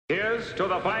Here's to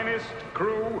the finest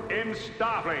crew in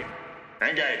Starfleet.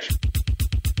 Engage.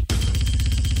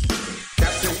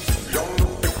 Captain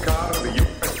Jean-Luc Picard of the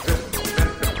USS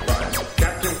Enterprise.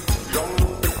 Captain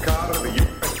Jean-Luc Picard of the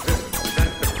USS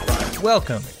Enterprise.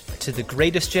 Welcome to The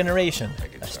Greatest Generation,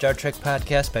 a Star Trek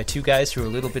podcast by two guys who are a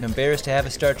little bit embarrassed to have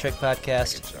a Star Trek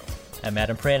podcast. I'm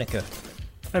Adam Pranica.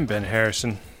 I'm Ben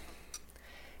Harrison.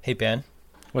 Hey, Ben.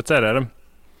 What's that, Adam?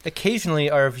 Occasionally,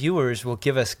 our viewers will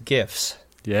give us gifts.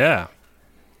 Yeah.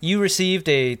 You received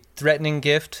a threatening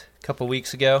gift a couple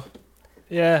weeks ago.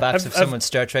 Yeah. Box of someone's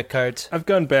Star Trek cards. I've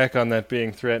gone back on that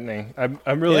being threatening. I'm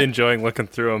really enjoying looking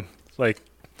through them. Like,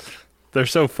 they're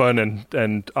so fun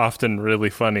and often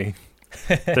really funny.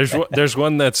 There's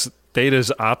one that's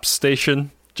Data's ops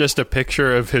station, just a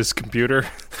picture of his computer.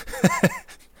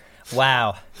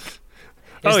 Wow.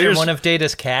 Is there one of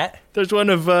Data's cat? There's one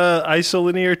of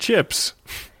isolinear chips.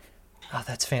 Oh,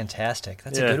 that's fantastic.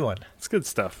 That's a good one. It's good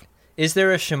stuff. Is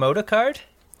there a Shimoda card?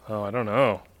 Oh, I don't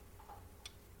know.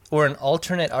 Or an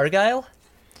alternate Argyle?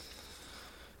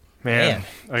 Man,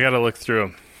 I gotta look through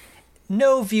them.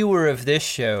 No viewer of this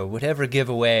show would ever give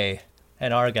away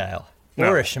an Argyle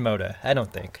or a Shimoda, I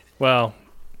don't think. Well,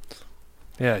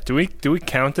 yeah. Do we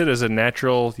count it as a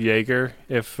natural Jaeger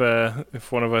if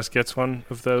one of us gets one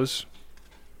of those?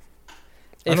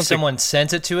 If someone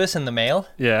sends it to us in the mail?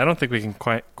 Yeah, I don't think we can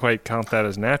quite count that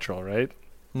as natural, right?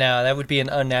 No, that would be an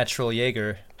unnatural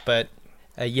Jaeger, but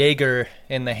a Jaeger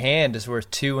in the hand is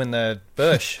worth two in the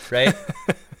bush, right?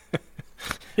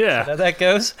 Yeah. Is that how that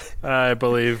goes? I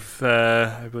believe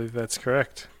that's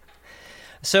correct.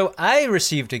 So I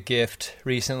received a gift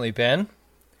recently, Ben.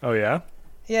 Oh, yeah?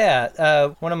 Yeah,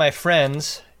 one of my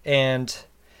friends and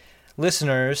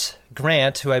listeners,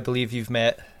 Grant, who I believe you've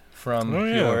met from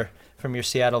your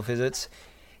Seattle visits,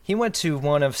 he went to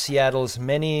one of Seattle's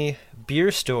many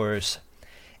beer stores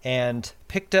and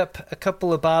picked up a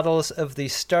couple of bottles of the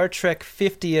Star Trek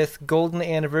 50th Golden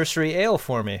Anniversary Ale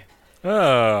for me.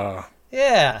 Oh.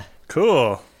 Yeah.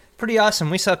 Cool. Pretty awesome.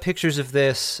 We saw pictures of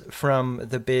this from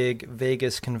the big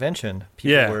Vegas convention.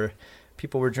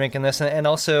 People were drinking this, and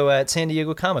also at San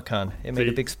Diego Comic-Con. It made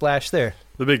a big splash there.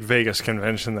 The big Vegas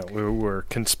convention that we were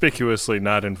conspicuously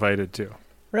not invited to.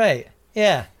 Right.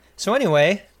 Yeah. So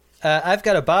anyway, I've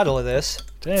got a bottle of this.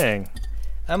 Dang.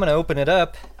 I'm going to open it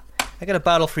up. I got a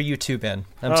bottle for you too, Ben.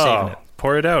 I'm saving it.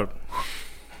 Pour it out.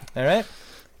 All right.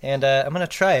 And I'm going to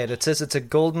try it. It says it's a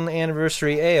Golden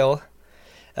Anniversary Ale,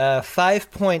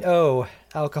 5.0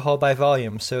 alcohol by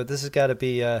volume. So this has got to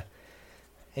be an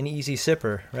easy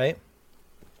sipper, right?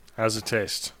 How's it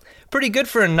taste? Pretty good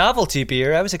for a novelty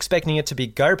beer. I was expecting it to be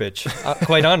garbage,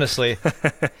 quite honestly.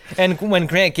 And when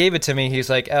Grant gave it to me, he's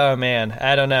like, oh, man,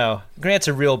 I don't know. Grant's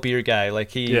a real beer guy.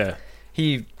 Like,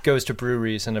 he goes to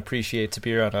breweries and appreciates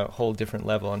beer on a whole different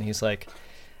level. And he's like,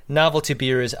 novelty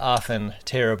beer is often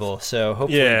terrible. So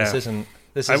hopefully this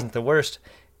isn't the worst.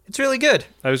 It's really good.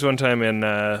 I was one time in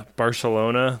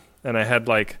Barcelona, and I had,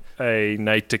 like, a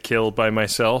night to kill by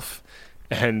myself.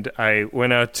 And I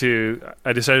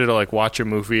decided to like watch a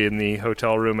movie in the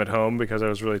hotel room at home because I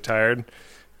was really tired.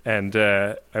 And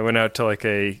I went out to like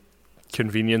a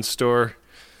convenience store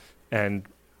and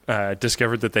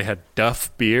discovered that they had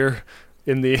Duff beer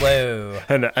in the... Whoa.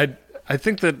 And I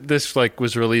think that this like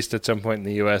was released at some point in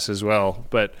the US as well,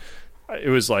 but it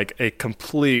was like a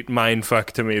complete mindfuck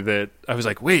to me that I was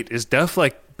like, wait, is Duff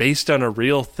like based on a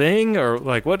real thing or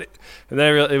like what? And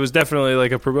then it was definitely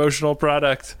like a promotional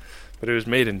product. But it was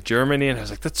made in Germany, and I was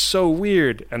like, that's so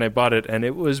weird. And I bought it, and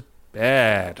it was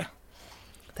bad.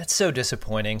 That's so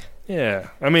disappointing. Yeah.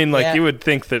 I mean, you would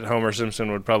think that Homer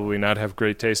Simpson would probably not have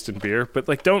great taste in beer, but,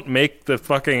 like, don't make the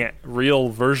fucking real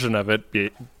version of it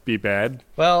be bad.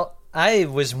 Well, I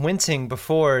was wincing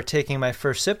before taking my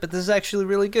first sip, but this is actually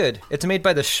really good. It's made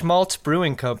by the Schmaltz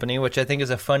Brewing Company, which I think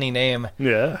is a funny name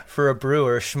for a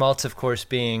brewer. Schmaltz, of course,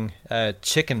 being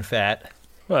chicken fat.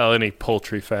 Well, any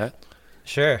poultry fat.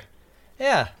 Sure.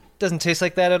 Yeah, doesn't taste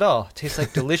like that at all. It tastes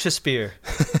like delicious beer.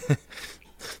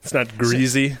 It's not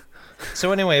greasy.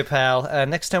 So anyway, pal,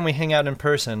 next time we hang out in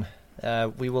person,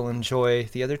 we will enjoy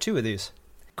the other two of these.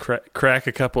 Crack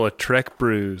a couple of Trek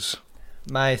brews.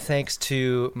 My thanks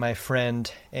to my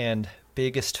friend and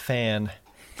biggest fan,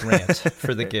 Grant,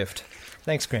 for the gift.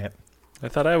 Thanks, Grant. I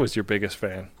thought I was your biggest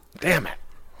fan. Damn it.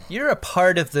 You're a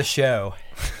part of the show.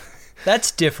 That's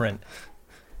different.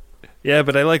 Yeah,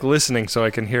 but I like listening so I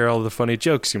can hear all the funny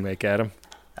jokes you make, Adam.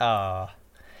 Well,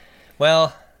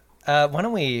 why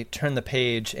don't we turn the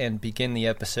page and begin the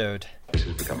episode? This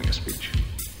is becoming a speech.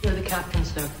 You're the captain,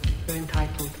 sir. You're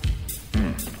entitled.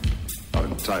 Not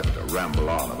entitled to ramble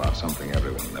on about something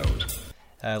everyone knows.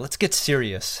 Let's get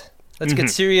serious. Let's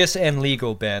get serious and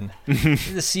legal, Ben. This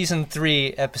is Season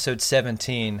 3, Episode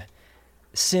 17,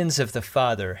 Sins of the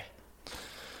Father.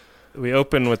 We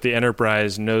open with the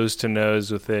Enterprise nose to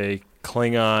nose with a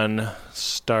Klingon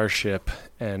starship,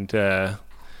 and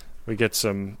we get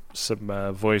some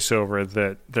voiceover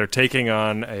that they're taking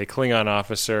on a Klingon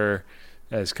officer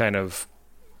as kind of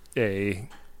a,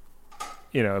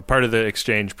 part of the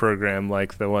exchange program,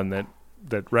 like the one that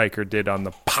Riker did on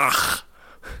the Pach.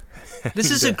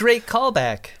 This is a great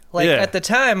callback. At the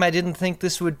time, I didn't think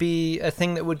this would be a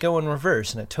thing that would go in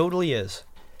reverse, and it totally is.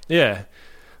 Yeah.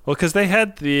 Well, because they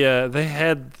had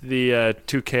the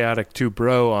Too Chaotic, Too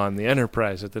Bro on the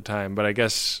Enterprise at the time, but I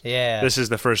guess this is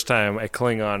the first time a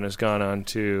Klingon has gone on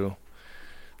to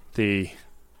the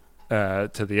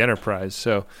Enterprise.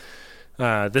 So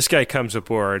this guy comes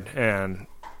aboard, and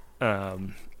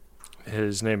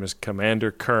his name is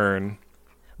Commander Kurn.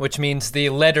 Which means the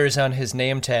letters on his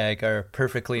name tag are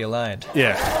perfectly aligned.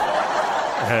 Yeah.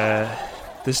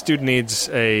 This dude needs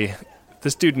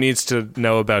to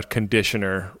know about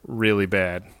conditioner really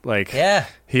bad.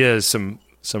 He has some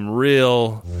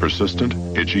real Persistent,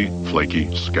 itchy,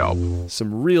 flaky scalp.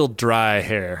 some real dry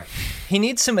hair. He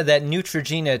needs some of that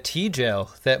Neutrogena tea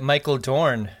gel that Michael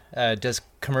Dorn does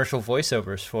commercial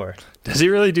voiceovers for. Does he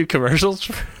really do commercials?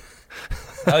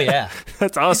 Oh, yeah.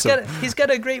 That's awesome. He's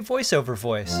got a great voiceover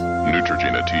voice.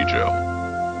 Neutrogena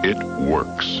T-Gel. It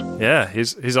works. Yeah,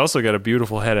 he's also got a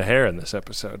beautiful head of hair in this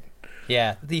episode.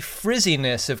 Yeah, the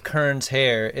frizziness of Kern's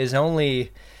hair is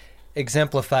only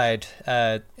exemplified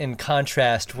in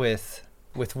contrast with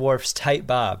Worf's tight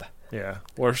bob. Yeah,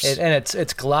 Worf's... And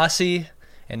it's glossy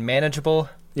and manageable.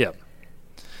 Yeah.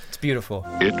 It's beautiful.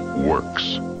 It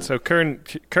works. So Kern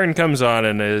comes on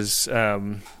and is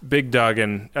big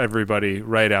dogging everybody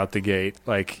right out the gate.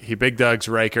 Like, he big dogs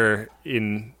Riker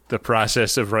in the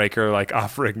process of Riker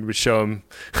offering to show him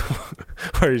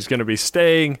where he's going to be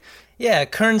staying. Yeah,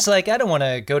 Kern's like, I don't want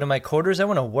to go to my quarters, I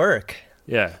want to work.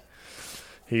 Yeah.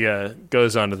 He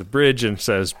goes onto the bridge and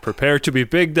says, prepare to be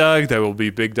big dogged. I will be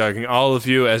big dogging all of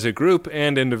you as a group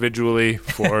and individually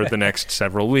for the next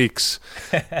several weeks.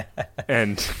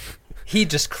 And he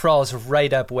just crawls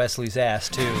right up Wesley's ass,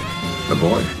 too. The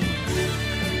boy.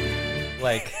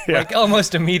 Like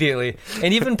almost immediately.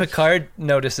 And even Picard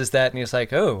notices that, and he's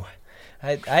like, oh,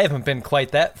 I haven't been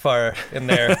quite that far in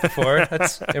there before.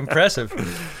 That's impressive.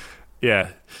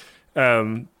 Yeah.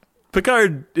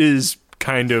 Picard is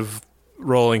kind of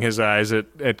rolling his eyes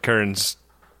at Kern's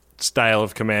style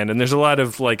of command, and there's a lot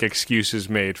of excuses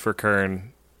made for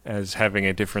Kern as having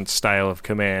a different style of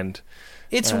command.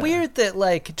 It's weird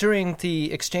that during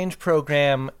the exchange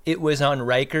program it was on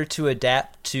Riker to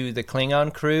adapt to the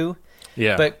Klingon crew.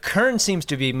 Yeah. But Kern seems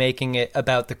to be making it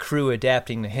about the crew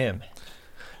adapting to him.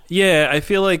 Yeah, I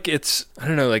feel like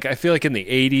I feel like in the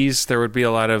 80s there would be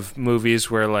a lot of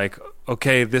movies where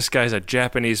okay, this guy's a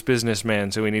Japanese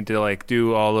businessman, so we need to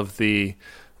do all of the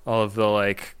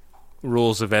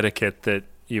rules of etiquette that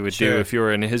you would do if you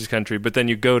were in his country. But then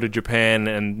you go to Japan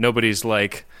and nobody's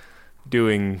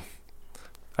doing.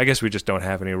 I guess we just don't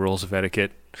have any rules of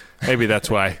etiquette. Maybe that's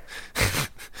why.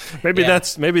 Maybe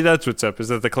that's what's up. Is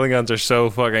that the Klingons are so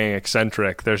fucking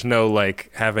eccentric? There's no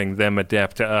having them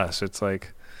adapt to us. It's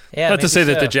not to say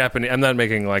that the Japanese... I'm not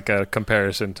making a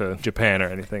comparison to Japan or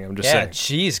anything. I'm just saying. Yeah,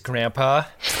 jeez, Grandpa.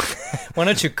 Why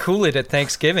don't you cool it at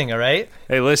Thanksgiving, all right?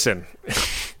 Hey, listen.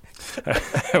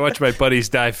 I watch my buddies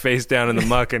die face down in the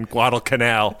muck in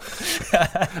Guadalcanal.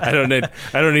 I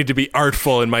don't need to be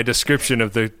artful in my description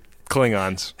of the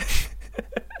Klingons.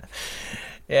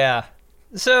 Yeah.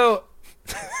 So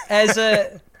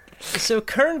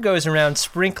Kern goes around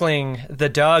sprinkling the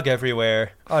dog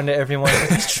everywhere onto everyone.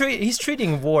 He's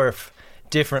treating Worf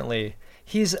differently.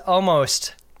 He's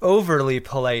almost overly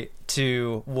polite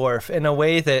to Worf in a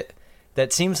way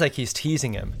that seems like he's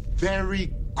teasing him.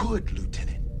 Very good,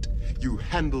 Lieutenant. You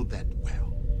handled that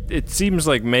well. It seems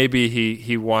like maybe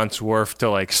he wants Worf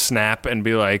to snap and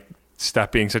be like,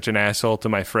 stop being such an asshole to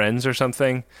my friends or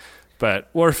something. But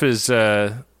Worf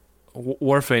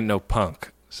ain't no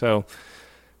punk. So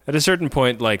at a certain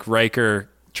point, Riker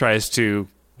tries to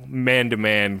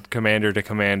man-to-man,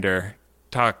 commander-to-commander,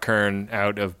 talk Kern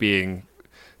out of being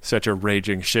such a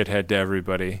raging shithead to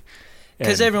everybody.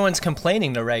 Because everyone's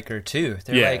complaining to Riker, too.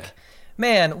 They're like,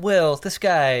 man, Will, this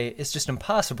guy is just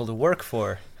impossible to work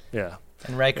for. Yeah.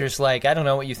 And Riker's like, I don't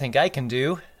know what you think I can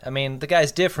do. I mean, the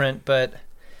guy's different, but...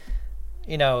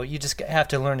 you just have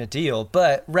to learn a deal.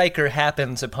 But Riker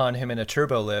happens upon him in a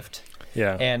turbolift.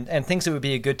 Yeah. And thinks it would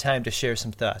be a good time to share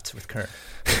some thoughts with Kern.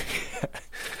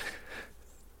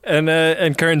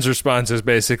 And Kern's response is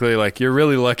basically like, "You're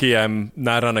really lucky I'm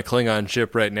not on a Klingon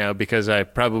ship right now, because I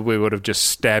probably would have just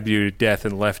stabbed you to death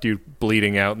and left you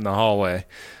bleeding out in the hallway."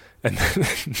 And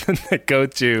then they go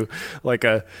to like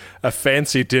a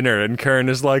fancy dinner, and Kern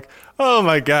is like, "Oh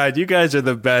my God, you guys are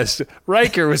the best.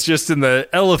 Riker was just in the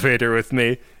elevator with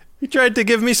me. He tried to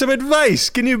give me some advice.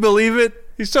 Can you believe it?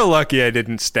 He's so lucky I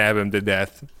didn't stab him to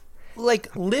death."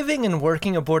 Like, living and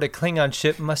working aboard a Klingon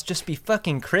ship must just be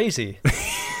fucking crazy.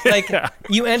 Like,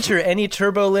 you enter any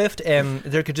turbolift and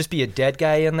there could just be a dead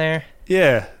guy in there.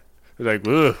 Yeah. Like,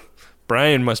 ugh,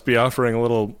 Brian must be offering a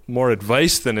little more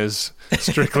advice than is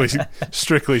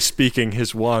strictly speaking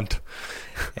his want.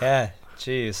 Yeah,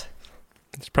 jeez.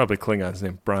 It's probably Klingon's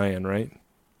name, Brian, right?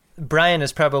 Brian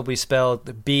is probably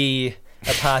spelled B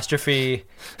apostrophe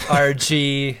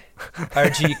RG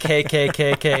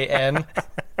RGKKKKN.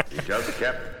 He just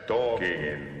kept talking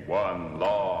in one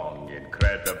long,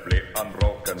 incredibly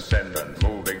unbroken sentence,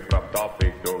 moving from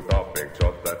topic to topic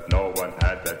so that no one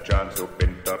had the chance to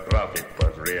interrupt. It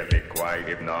was really quite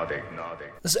hypnotic.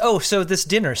 So this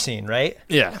dinner scene, right?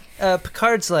 Yeah.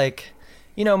 Picard's like,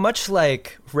 much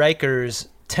like Riker's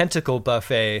tentacle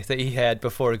buffet that he had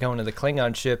before going to the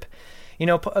Klingon ship,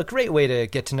 a great way to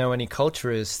get to know any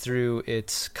culture is through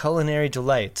its culinary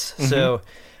delights. Mm-hmm. So,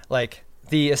 like,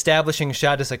 the establishing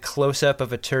shot is a close-up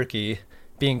of a turkey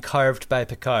being carved by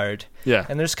Picard. Yeah.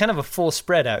 And there's kind of a full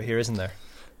spread out here, isn't there?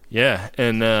 Yeah,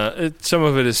 and some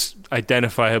of it is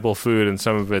identifiable food and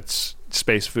some of it's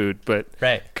space food, but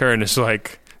right. Kern is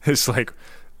like,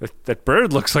 that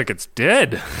bird looks like it's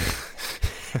dead.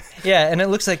 Yeah, and it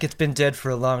looks like it's been dead for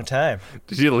a long time.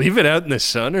 Did you leave it out in the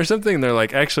sun or something? And they're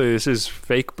like, actually, this is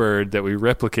fake bird that we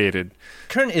replicated.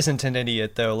 Kern isn't an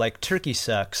idiot, though. Like, turkey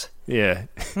sucks. Yeah.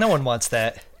 No one wants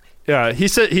that. Yeah, he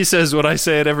says what I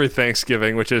say at every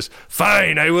Thanksgiving, which is,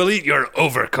 "Fine, I will eat your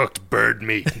overcooked bird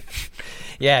meat."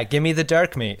 Yeah, give me the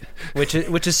dark meat, which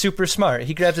is super smart.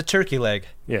 He grabs a turkey leg.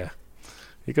 Yeah.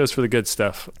 He goes for the good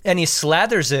stuff. And he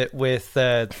slathers it with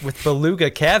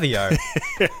beluga caviar.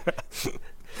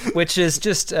 Which is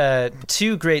just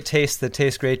two great tastes that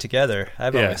taste great together,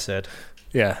 I've always said.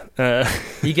 Yeah.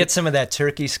 You get some of that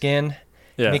turkey skin,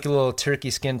 make a little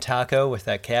turkey skin taco with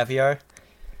that caviar.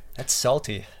 That's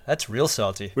salty. That's real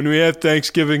salty. When we have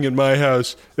Thanksgiving in my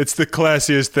house, it's the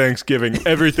classiest Thanksgiving.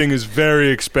 Everything is very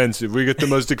expensive. We get the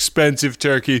most expensive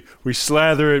turkey. We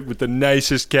slather it with the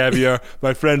nicest caviar.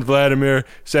 My friend Vladimir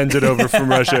sends it over from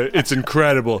Russia. It's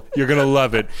incredible. You're going to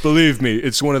love it. Believe me,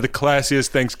 it's one of the classiest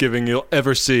Thanksgiving you'll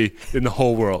ever see in the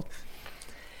whole world.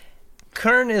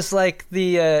 Kern is like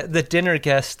the dinner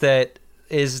guest that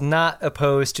is not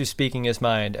opposed to speaking his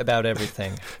mind about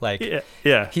everything. Like,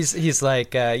 yeah. He's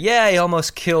like, I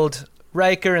almost killed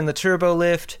Riker in the turbo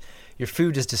lift. Your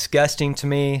food is disgusting to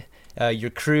me.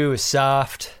 Your crew is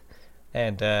soft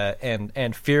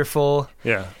and fearful.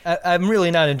 Yeah. I'm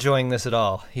really not enjoying this at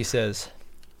all, he says,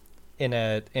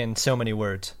 in so many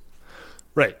words.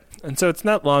 Right. And so it's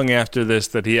not long after this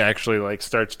that he actually like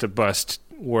starts to bust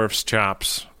Worf's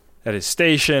chops at his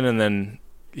station, and then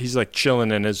he's like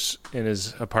chilling in his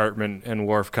apartment, and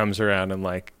Worf comes around and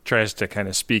like tries to kind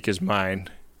of speak his mind,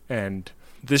 and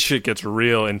this shit gets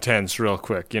real intense real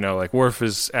quick. Like Worf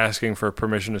is asking for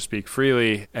permission to speak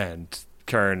freely, and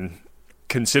Kern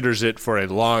considers it for a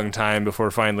long time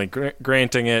before finally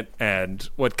granting it. And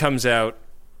what comes out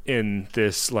in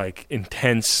this like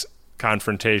intense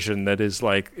confrontation that is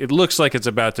like, it looks like it's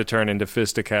about to turn into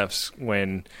fisticuffs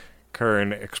when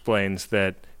Kern explains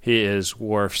that he is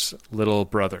Worf's little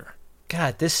brother.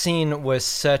 God, this scene was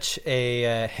such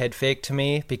a head fake to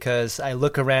me, because I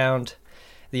look around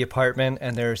the apartment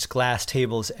and there's glass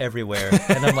tables everywhere.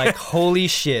 And I'm like, holy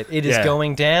shit, it is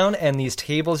going down, and these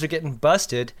tables are getting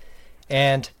busted,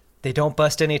 and they don't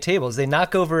bust any tables. They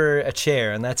knock over a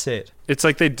chair, and that's it. It's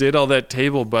like they did all that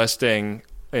table busting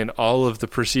in all of the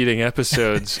preceding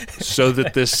episodes so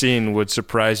that this scene would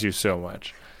surprise you so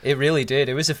much. It really did.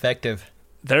 It was effective.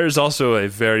 There's also a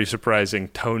very surprising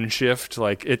tone shift.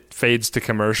 Like, it fades to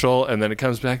commercial, and then it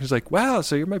comes back and it's like, wow,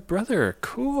 so you're my brother.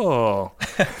 Cool.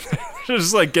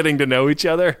 Just like getting to know each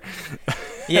other.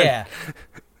 Yeah.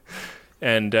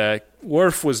 And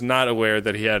Worf was not aware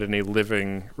that he had any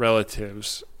living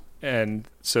relatives. And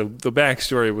so the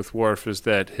backstory with Worf is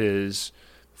that his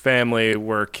family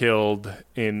were killed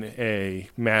in a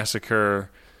massacre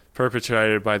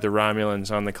perpetrated by the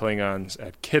Romulans on the Klingons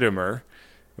at Khitomer,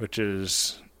 which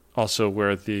is also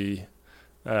where the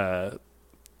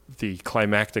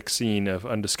climactic scene of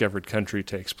Undiscovered Country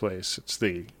takes place. It's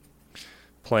the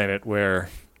planet where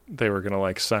they were going to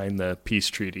like sign the peace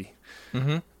treaty.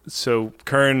 Mm-hmm. So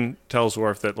Kern tells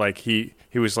Worf that like he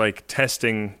was like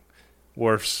testing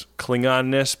Worf's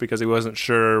Klingonness because he wasn't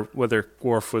sure whether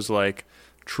Worf was like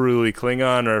truly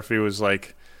Klingon or if he was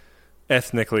like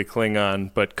ethnically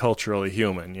Klingon but culturally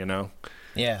human, you know?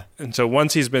 Yeah. And so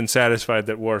once he's been satisfied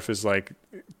that Worf is like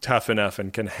tough enough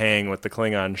and can hang with the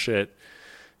Klingon shit,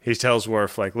 he tells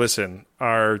Worf like, listen,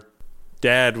 our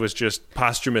dad was just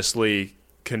posthumously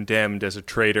condemned as a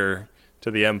traitor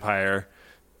to the Empire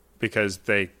because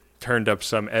they turned up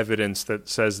some evidence that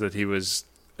says that he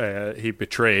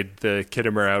betrayed the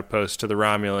Khitomer outpost to the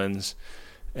Romulans,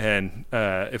 and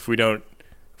if we don't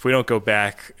go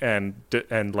back and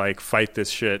like fight this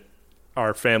shit,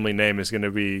 our family name is going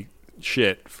to be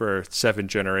shit for 7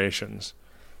 generations.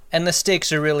 And the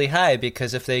stakes are really high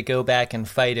because if they go back and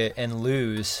fight it and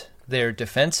lose their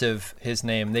defense of his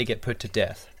name, they get put to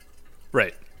death.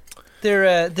 Right.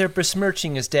 They're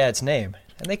besmirching his dad's name,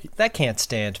 and that can't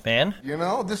stand, man. You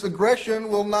know, this aggression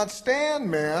will not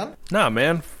stand, man. Nah,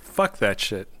 man, fuck that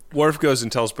shit. Worf goes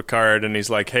and tells Picard, and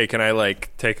he's like, hey, can I,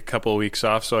 like, take a couple of weeks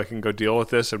off so I can go deal with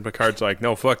this? And Picard's like,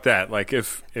 no, fuck that. Like,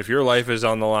 if your life is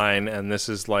on the line and this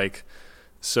is, like,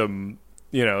 some,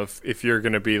 you know, if you're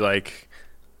going to be, like,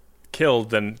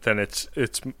 killed, then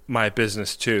it's my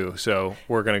business, too. So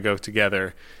we're going to go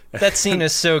together. That scene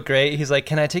is so great. He's like,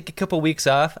 can I take a couple weeks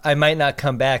off? I might not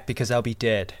come back because I'll be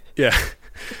dead. Yeah.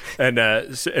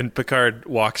 And Picard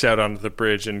walks out onto the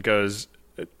bridge and goes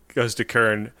to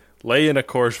Kurn, lay in a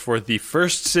course for the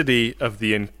first city of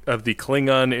the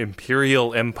Klingon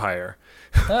Imperial Empire.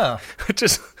 Oh. Which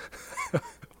is,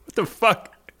 what the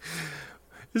fuck?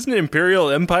 Isn't Imperial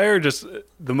Empire just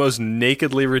the most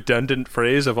nakedly redundant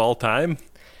phrase of all time?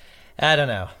 I don't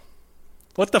know.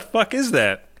 What the fuck is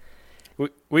that?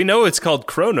 We know it's called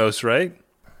Kronos, right?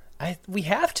 We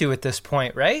have to at this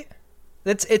point, right?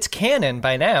 It's canon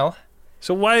by now.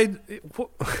 So why...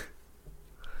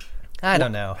 I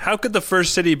don't know. How could the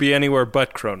first city be anywhere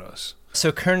but Kronos?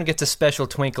 So Kurn gets a special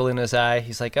twinkle in his eye.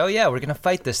 He's like, oh yeah, we're going to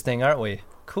fight this thing, aren't we?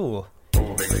 Cool.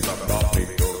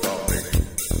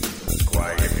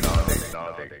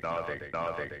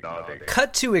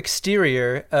 Cut to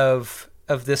exterior of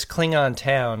this Klingon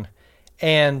town,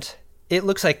 and it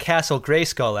looks like Castle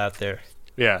Grayskull out there.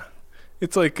 Yeah.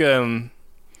 It's like a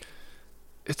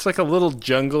little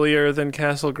junglier than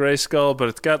Castle Grayskull, but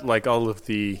it's got like all of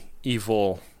the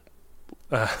evil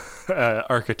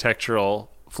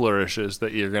architectural flourishes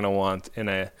that you're going to want in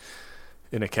a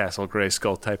Castle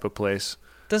Grayskull type of place.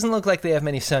 Doesn't look like they have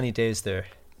many sunny days there.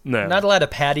 No. Not a lot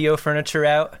of patio furniture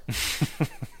out.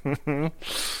 The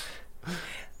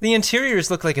interiors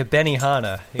look like a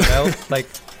Benihana, you know?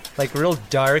 like real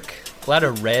dark, a lot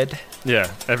of red.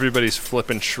 Yeah, everybody's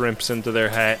flipping shrimps into their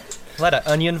hat. A lot of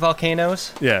onion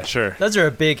volcanoes. Yeah, sure. Those are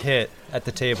a big hit at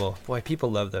the table. Boy,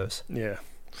 people love those. Yeah.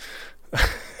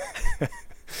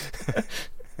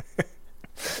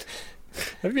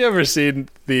 Have you ever seen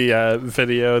the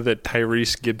video that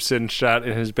Tyrese Gibson shot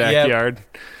in his backyard?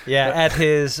 Yeah, at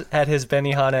his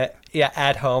Benihana,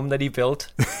 at home that he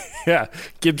built. Yeah,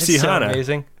 Gibbsy It's so Hana.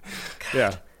 amazing.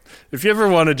 Yeah. If you ever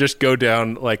want to just go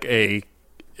down like a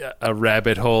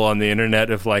rabbit hole on the internet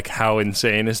of like how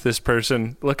insane is this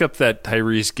person, look up that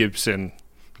Tyrese Gibson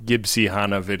Gibbsy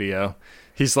Hana video.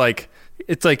 He's like,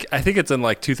 it's like, I think it's in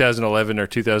like 2011 or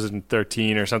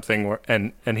 2013 or something,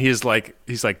 and he's like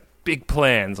big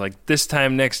plans, like this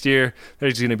time next year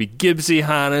there's going to be Gibbsy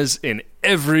Hanas in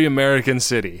every American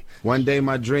city. One day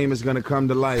my dream is going to come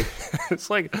to life. It's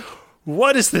like,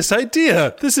 what is this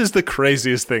idea? This is the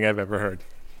craziest thing I've ever heard.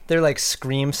 They're like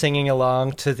scream singing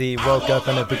along to the Woke Up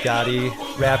in a Bugatti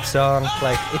rap song.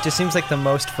 Like, it just seems like the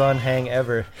most fun hang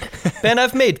ever. Ben,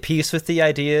 I've made peace with the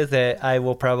idea that I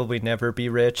will probably never be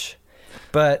rich.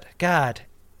 But, God,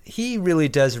 he really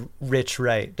does rich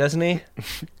right, doesn't he?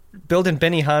 Building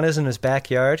Benihanas in his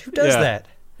backyard. Who does that?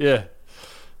 Yeah.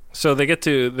 So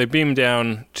they beam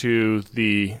down to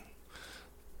the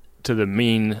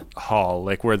main hall,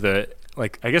 like where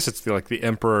I guess it's the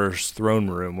Emperor's throne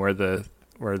room where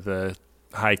the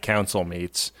High Council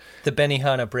meets. The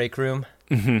Benihana break room.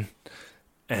 Mm-hmm.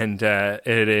 And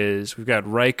we've got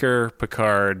Riker,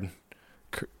 Picard,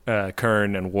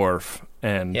 Kurn, and Worf.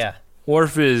 And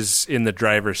Worf is in the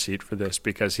driver's seat for this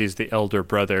because he's the elder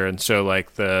brother, and so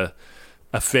like the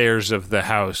affairs of the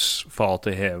house fall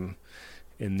to him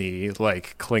in the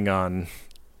like Klingon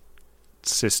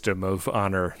system of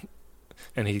honor.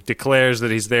 And he declares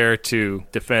that he's there to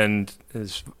defend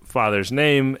his father's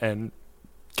name, and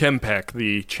Kempek,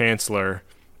 the Chancellor,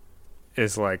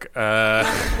 is like, What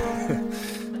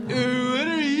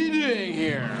are you doing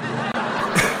here?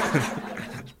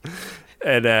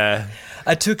 And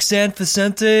I took San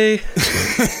Vicente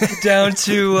down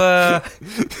to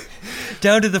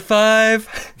the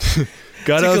 5.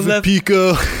 Got out the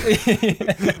Pico.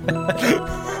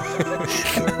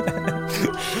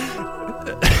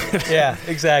 Yeah,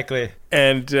 exactly.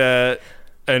 And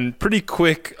pretty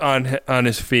quick on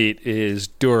his feet is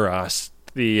Duras,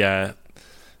 the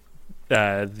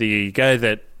guy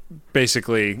that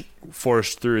basically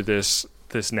forced through this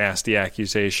nasty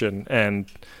accusation. And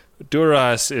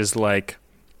Duras is like,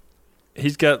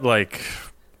 he's got like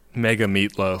mega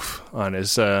meatloaf on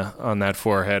his on that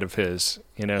forehead of his.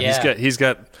 You know, yeah. he's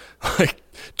got like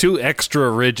 2 extra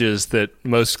ridges that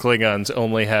most Klingons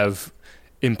only have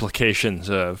implications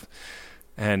of,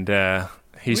 and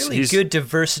he's good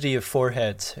diversity of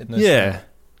foreheads in this.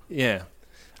 Yeah.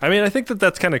 I mean, I think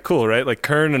that's kind of cool, right? Like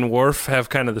Kurn and Worf have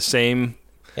kind of the same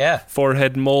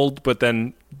forehead mold, but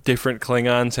then different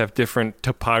Klingons have different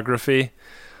topography.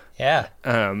 Yeah.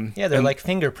 They're like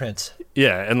fingerprints.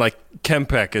 Yeah, and like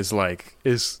Kempek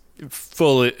is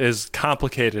as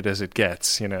complicated as it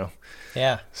gets, you know.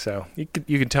 Yeah. So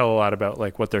you can tell a lot about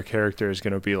like what their character is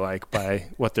going to be like by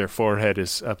what their forehead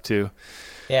is up to.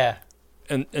 Yeah.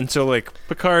 And so like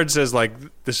Picard says like,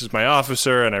 this is my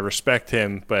officer and I respect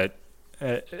him, but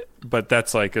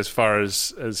that's like as far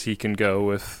as he can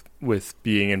go with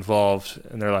being involved.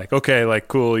 And they're like, okay, like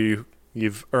cool,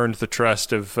 you've earned the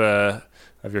trust of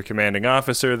your commanding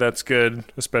officer. That's good,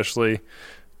 especially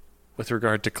with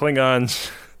regard to Klingons.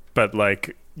 But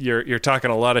like you're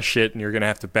talking a lot of shit and you're going to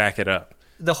have to back it up.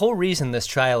 The whole reason this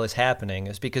trial is happening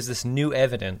is because this new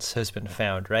evidence has been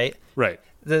found, right? Right.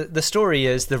 The story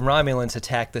is the Romulans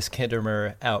attacked this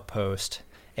Khitomer outpost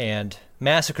and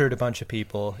massacred a bunch of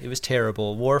people. It was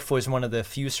terrible. Worf was one of the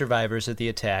few survivors of the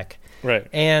attack. Right.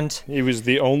 And he was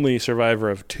the only survivor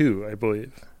of 2, I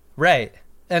believe. Right.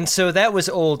 And so that was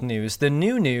old news. The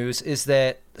new news is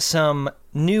that some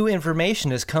new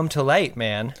information has come to light,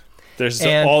 man. There's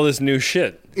all this new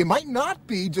shit. It might not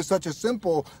be just such a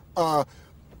simple,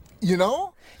 you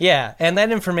know? Yeah, and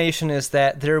that information is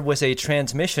that there was a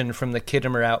transmission from the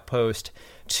Khitomer outpost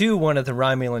to one of the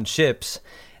Romulan ships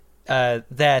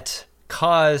that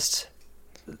caused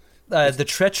the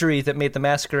treachery that made the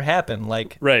massacre happen.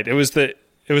 Like, right, it was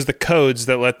the codes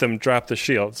that let them drop the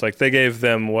shields. Like they gave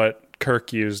them what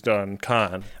Kirk used on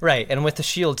Khan. Right, and with the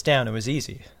shields down, it was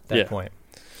easy at that point.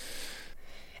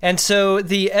 And so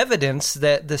the evidence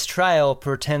that this trial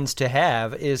pretends to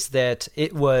have is that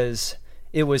it was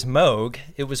Moog,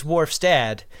 it was Worf's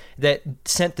dad, that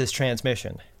sent this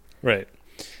transmission. Right.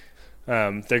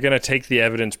 They're going to take the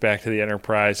evidence back to the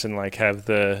Enterprise and like have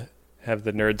the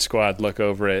Nerd Squad look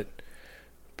over it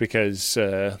because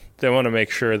they want to make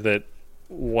sure that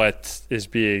what is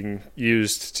being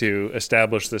used to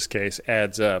establish this case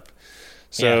adds up.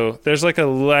 So there's like a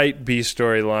light B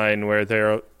storyline where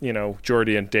they're, you know,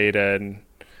 Geordi and Data and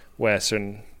Wes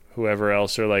and whoever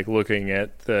else are like looking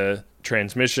at the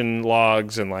transmission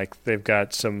logs and like they've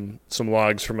got some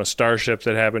logs from a starship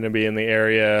that happened to be in the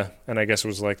area, and I guess it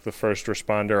was like the first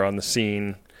responder on the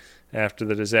scene after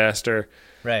the disaster.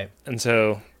 Right. And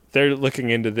so they're looking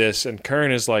into this, and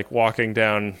Kurn is like walking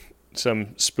down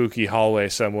some spooky hallway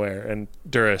somewhere, and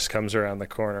Duras comes around the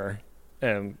corner.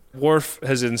 And Worf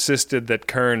has insisted that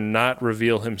Kurn not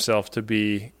reveal himself to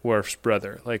be Worf's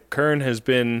brother. Like Kurn has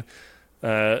been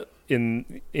in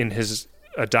his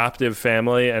adoptive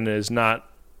family and is not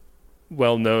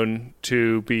well known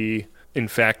to be in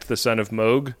fact the son of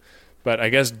Moog, but I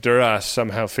guess Duras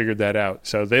somehow figured that out.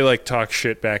 So they like talk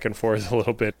shit back and forth a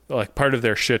little bit. Like part of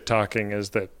their shit talking is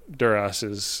that Duras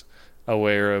is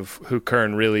aware of who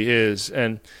Kurn really is,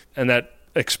 and that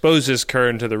exposes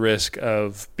Kurn to the risk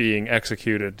of being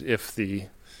executed if the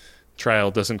trial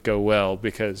doesn't go well,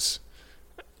 because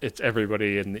it's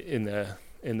everybody in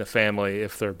the family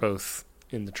if they're both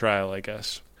in the trial, I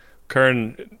guess.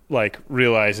 Kurn like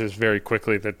realizes very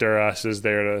quickly that Duras is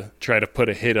there to try to put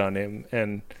a hit on him,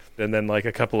 and then like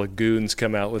a couple of goons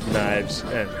come out with knives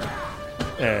and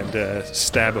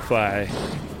stabify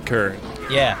Kurn.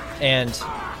 Yeah, and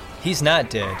he's not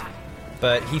dead,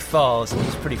 but he falls and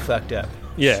he's pretty fucked up.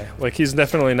 Yeah, like he's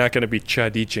definitely not going to be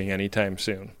Chadiching anytime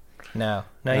soon. No,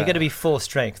 you got to be full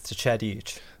strength to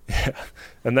Chadich. Yeah,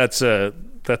 and that's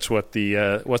what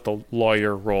the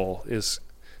lawyer role is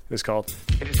called.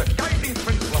 It is the guiding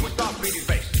principle of a Starfleet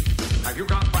base. Have you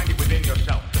not find it within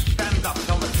yourself to stand up,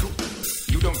 tell the truth?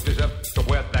 You don't deserve to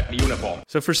wear that uniform.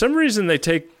 So for some reason they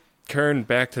take Kurn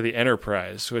back to the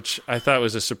Enterprise, which I thought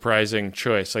was a surprising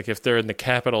choice. Like if they're in the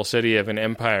capital city of an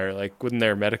empire, like wouldn't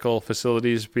their medical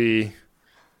facilities be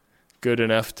good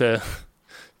enough to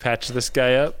patch this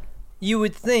guy up? You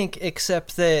would think,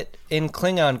 except that in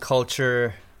Klingon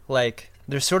culture, like,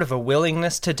 there's sort of a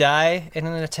willingness to die in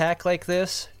an attack like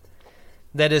this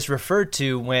that is referred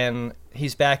to when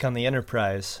he's back on the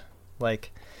Enterprise.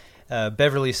 Like,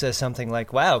 Beverly says something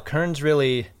like, "Wow, Kern's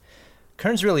really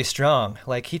strong.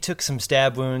 Like, he took some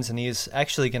stab wounds and he's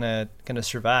actually gonna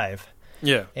survive."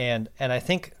 Yeah. And I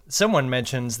think someone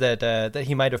mentions that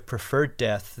he might have preferred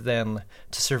death than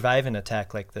to survive an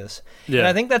attack like this. Yeah. And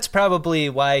I think that's probably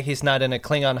why he's not in a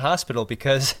Klingon hospital,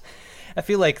 because I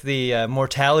feel like the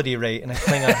mortality rate in a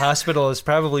Klingon hospital is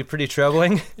probably pretty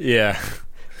troubling. Yeah.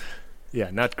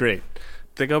 Yeah, not great.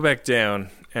 They go back down,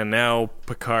 and now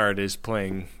Picard is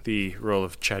playing the role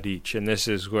of Chadich, and this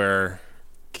is where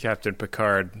Captain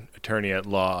Picard, attorney at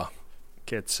law,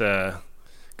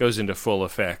 goes into full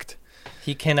effect.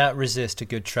 He cannot resist a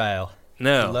good trial.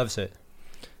 No. He loves it.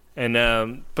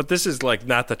 And but this is like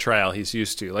not the trial he's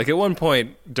used to. Like at one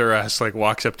point, Duras like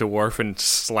walks up to Worf and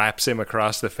slaps him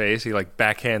across the face. He like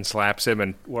backhand slaps him,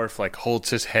 and Worf like holds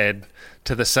his head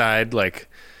to the side, like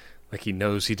he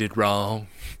knows he did wrong.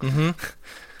 Mm-hmm.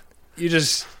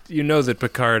 You know that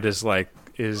Picard is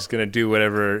gonna do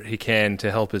whatever he can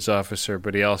to help his officer,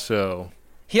 but he also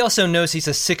knows he's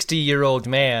a 60-year-old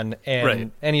man, and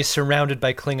right. and he's surrounded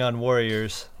by Klingon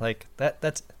warriors. Like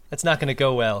that's not going to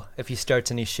go well if he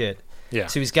starts any shit. Yeah.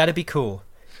 So he's got to be cool.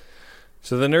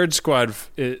 So the Nerd Squad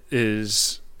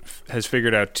has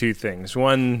figured out two things.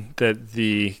 One, that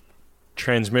the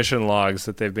transmission logs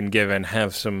that they've been given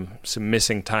have some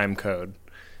missing time code.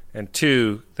 And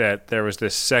two, that there was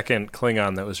this second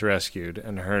Klingon that was rescued,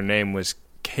 and her name was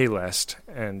Kalest,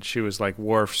 and she was like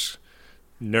Worf's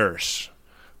nurse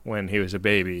when he was a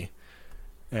baby.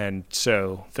 And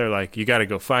so they're like, you got to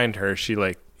go find her.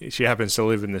 She happens to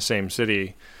live in the same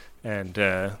city, and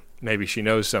maybe she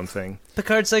knows something.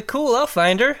 Picard's like, cool, I'll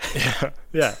find her.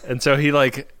 Yeah. And so he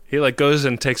goes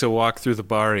and takes a walk through the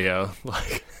barrio,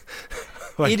 like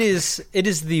it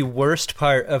is the worst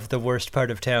part of the worst part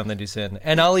of town that he's in,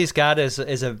 and all he's got is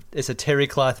a terry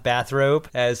cloth bathrobe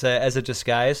as a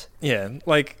disguise. Yeah,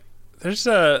 like there's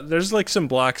like some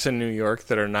blocks in New York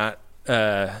that are not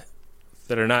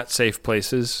safe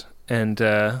places, and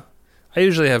I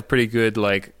usually have pretty good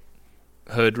like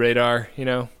hood radar, you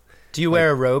know. Do you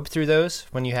wear a robe through those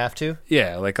when you have to?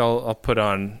 Yeah, like I'll put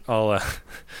on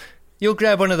You'll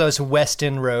grab one of those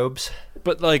Weston robes.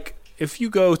 But like if you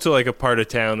go to like a part of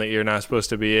town that you're not supposed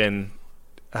to be in,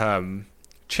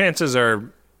 chances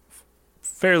are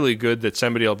fairly good that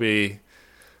somebody will be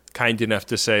kind enough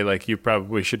to say like you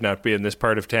probably should not be in this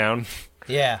part of town.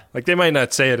 Yeah. Like they might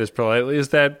not say it as politely as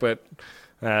that, but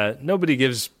nobody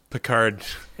gives Picard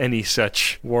any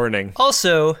such warning.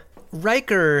 Also,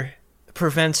 Riker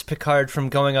prevents Picard from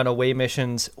going on away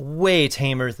missions way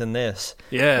tamer than this.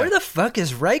 Yeah. Where the fuck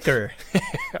is Riker?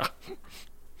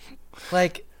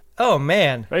 Like, oh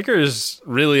man. Riker is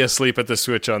really asleep at the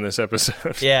switch on this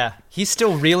episode. Yeah. He's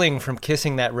still reeling from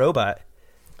kissing that robot.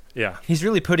 Yeah. He's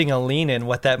really putting a lean in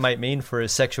what that might mean for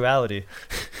his sexuality.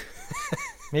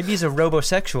 Maybe he's a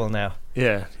robosexual now.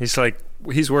 Yeah.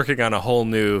 He's working on a whole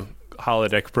new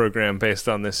holodeck program based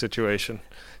on this situation.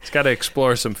 He's got to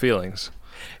explore some feelings.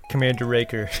 Commander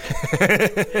Riker,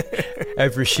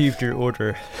 I've received your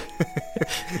order.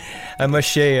 I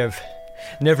must say I've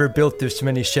never built this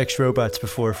many sex robots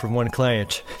before from one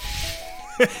client.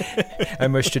 I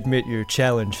must admit your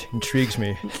challenge intrigues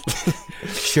me.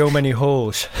 So many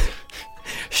holes.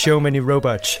 So many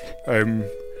robots. I'm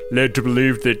led to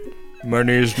believe that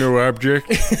money is no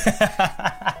object.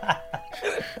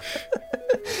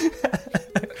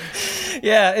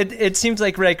 Yeah, it seems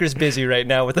like Riker's busy right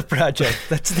now with the project.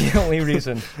 That's the only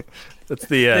reason. That's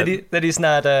the that he's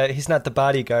not the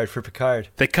bodyguard for Picard.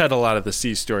 They cut a lot of the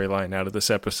C storyline out of this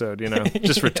episode, you know,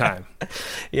 just for time.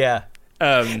 Yeah.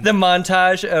 The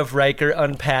montage of Riker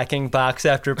unpacking box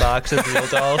after box of real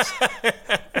dolls.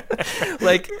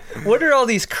 Like, what are all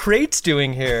these crates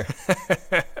doing here?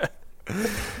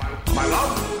 My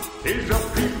love is a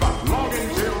fever longing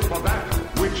till for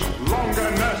that which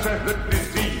longer nurseth the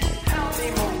disease.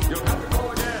 You'll have to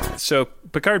go again. So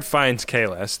Picard finds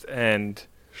Kalest, and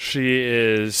she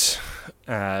is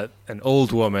an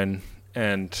old woman,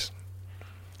 and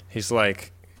he's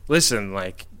like, listen,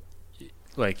 like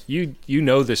you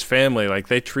know this family, like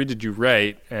they treated you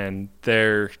right, and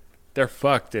they're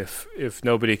fucked if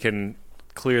nobody can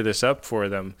clear this up for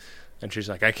them. And she's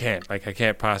like, I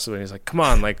can't possibly. And he's like, come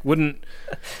on, like wouldn't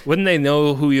they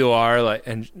know who you are? Like,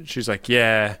 and she's like,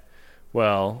 yeah,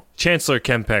 well, Chancellor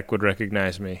Kempek would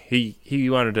recognize me. He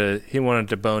wanted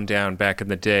to bone down back in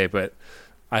the day, but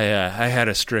I had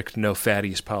a strict no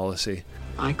fatties policy.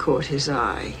 I caught his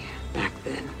eye back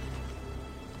then.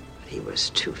 He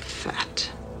was too fat.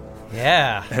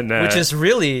 Yeah, And, which is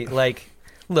really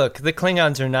Look, the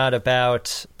Klingons are not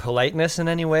about politeness in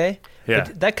any way. Yeah.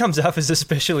 But that comes off as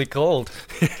especially cold.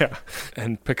 Yeah.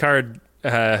 And Picard,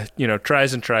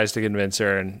 tries to convince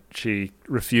her, and she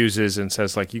refuses and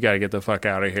says, like, you got to get the fuck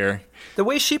out of here. The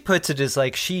way she puts it is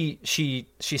like she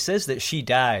says that she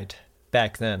died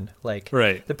back then. Like,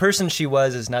 right. The person she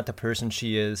was is not the person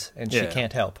she is, and she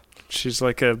can't help. She's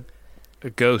like a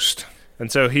ghost.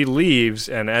 And so he leaves,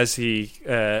 and as he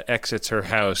exits her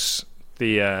house,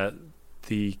 the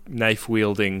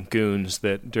knife-wielding goons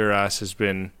that Duras has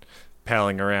been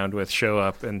palling around with show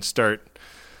up and start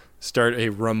a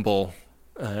rumble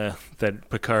that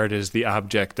Picard is the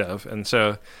object of. And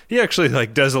so he actually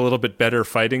like does a little bit better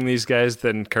fighting these guys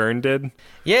than Kurn did.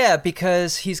 Yeah,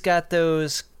 because he's got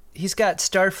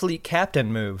Starfleet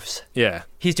captain moves. Yeah.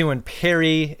 He's doing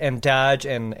parry and dodge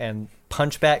and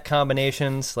punchback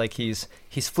combinations. Like he's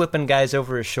flipping guys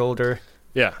over his shoulder.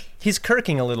 Yeah. He's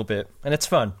kirking a little bit, and it's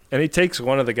fun. And he takes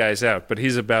one of the guys out, but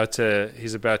he's about to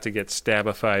get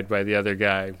stabified by the other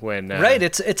guy when right,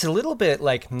 it's a little bit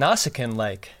like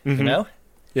Nausicaan-like, you know?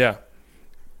 Yeah.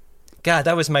 God,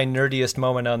 that was my nerdiest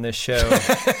moment on this show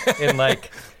in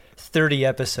like 30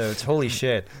 episodes. Holy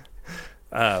shit.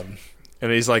 And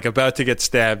he's like about to get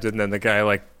stabbed, and then the guy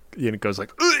like goes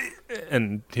like, ugh!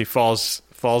 And he falls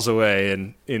away,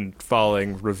 and in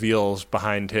falling reveals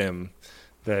behind him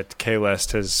that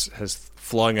Kahlest has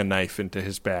flung a knife into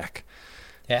his back.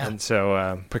 Yeah. And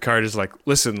so Picard is like,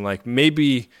 listen, like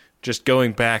maybe just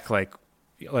going back, like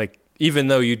even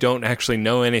though you don't actually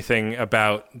know anything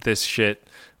about this shit,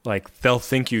 like they'll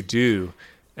think you do.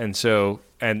 And so,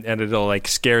 and it'll like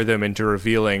scare them into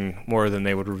revealing more than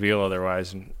they would reveal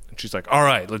otherwise. And she's like, all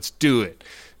right, let's do it.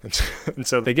 And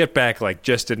so they get back like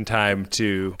just in time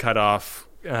to cut off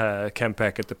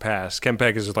Kempek at the pass.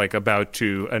 Kempek is like about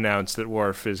to announce that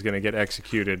Worf is going to get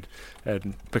executed,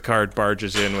 and Picard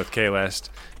barges in with Kahlest,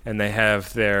 and they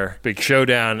have their big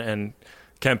showdown. And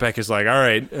Kempek is like, "All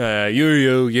right,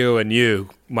 you, and you,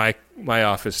 my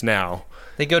office now."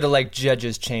 They go to like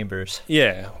judges' chambers.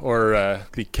 Yeah, or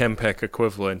the Kempek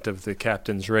equivalent of the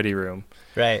captain's ready room.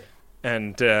 Right.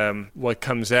 And what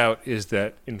comes out is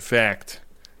that, in fact,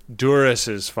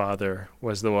 Duras's father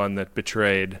was the one that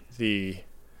betrayed the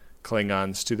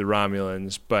Klingons to the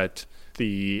Romulans, but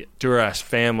the Duras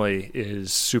family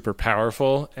is super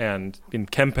powerful, and in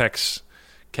Kempek's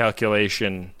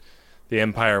calculation, the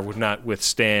Empire would not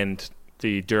withstand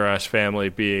the Duras family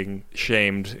being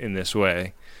shamed in this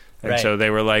way. And so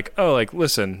they were like, oh, like,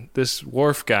 listen, this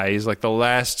Worf guy, he's like the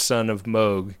last son of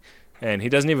Moog, and he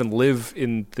doesn't even live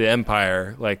in the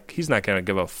Empire. Like, he's not going to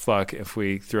give a fuck if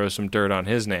we throw some dirt on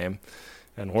his name.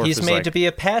 And Worf he's made to be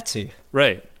a patsy.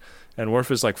 Right. And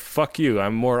Worf is like, fuck you,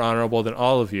 I'm more honorable than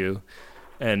all of you.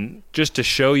 And just to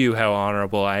show you how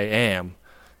honorable I am,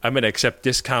 I'm going to accept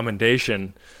this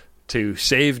commendation to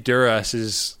save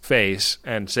Duras's face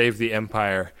and save the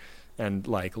Empire and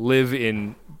like live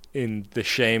in the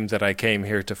shame that I came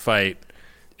here to fight.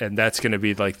 And that's going to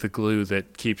be like the glue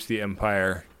that keeps the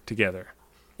Empire together.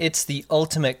 It's the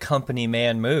ultimate company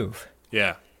man move.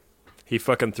 Yeah. He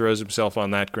fucking throws himself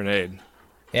on that grenade.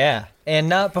 Yeah, and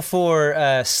not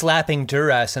before slapping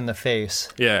Duras in the face.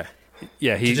 Yeah.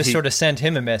 Yeah, he just sort of sent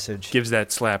him a message. Gives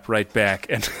that slap right back.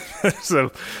 And it's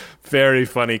a very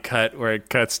funny cut where it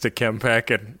cuts to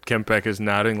Kempek, and Kempek is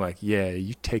nodding like, yeah,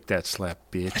 you take that slap,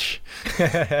 bitch.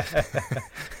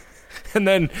 And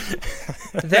then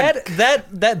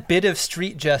that bit of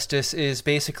street justice is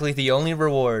basically the only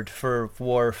reward for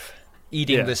Worf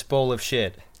eating this bowl of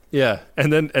shit. Yeah,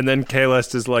 and then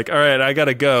Kahlest is like, all right, I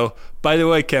gotta go. By the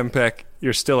way, Kempek,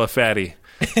 you're still a fatty.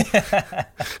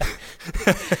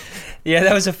 Yeah,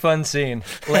 that was a fun scene.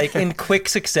 Like, in quick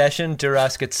succession,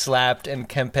 Duras gets slapped and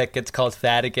Kempek gets called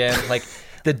fat again. Like,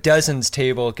 the dozens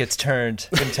table gets turned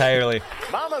entirely.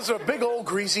 Mama's a big old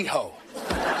greasy hoe.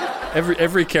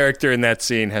 Every character in that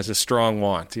scene has a strong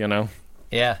want, you know?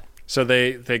 Yeah. So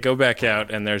they go back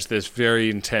out, and there's this very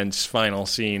intense final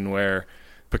scene where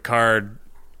Picard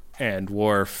and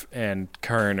Worf and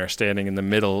Kurn are standing in the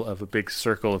middle of a big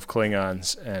circle of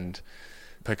Klingons, and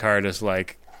Picard is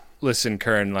like, listen,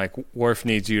 Kurn, like, Worf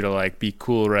needs you to like be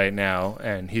cool right now,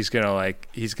 and he's gonna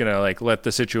let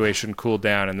the situation cool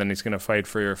down, and then he's gonna fight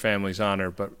for your family's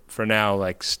honor, but for now,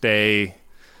 like, stay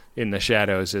in the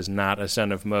shadows as not a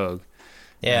son of Moog.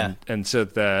 Yeah. And so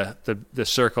the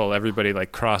circle, everybody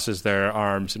like crosses their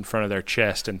arms in front of their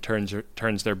chest and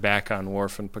turns their back on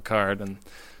Worf and Picard, and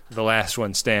the last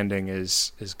one standing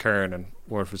is Kurn, and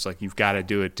Worf is like, you've got to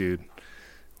do it, dude.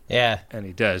 Yeah. And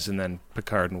he does, and then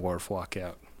Picard and Worf walk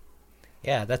out.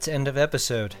 Yeah, that's end of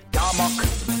episode. Darmok,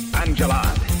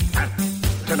 Angelad, and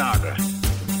Tanagra.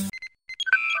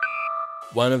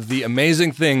 One of the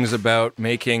amazing things about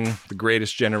making The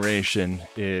Greatest Generation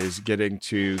is getting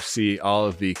to see all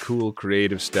of the cool,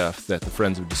 creative stuff that the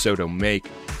Friends of DeSoto make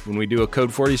when we do a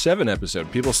Code 47 episode.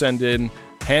 People send in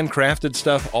handcrafted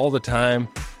stuff all the time,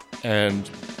 and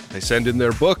they send in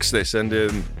their books, they send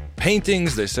in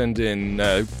paintings, they send in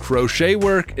crochet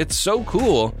work. It's so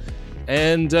cool.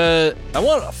 And I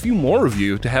want a few more of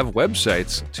you to have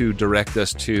websites to direct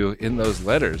us to in those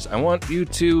letters. I want you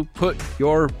to put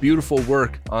your beautiful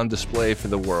work on display for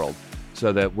the world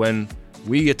so that when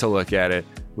we get to look at it,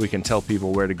 we can tell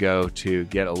people where to go to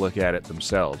get a look at it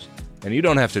themselves. And you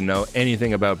don't have to know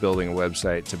anything about building a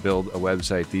website to build a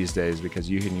website these days because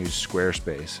you can use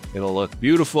Squarespace. It'll look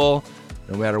beautiful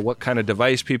no matter what kind of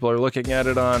device people are looking at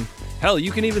it on. Hell,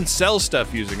 you can even sell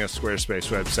stuff using a Squarespace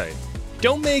website.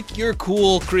 Don't make your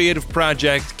cool creative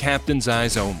project Captain's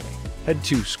Eyes only. Head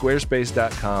to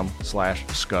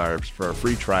squarespace.com/scarves for a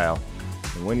free trial.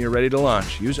 And when you're ready to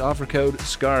launch, use offer code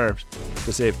SCARVES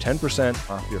to save 10%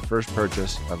 off your first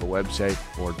purchase of a website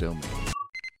or domain.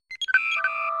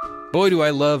 Boy, do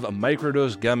I love a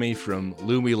microdose gummy from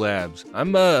Lumi Labs.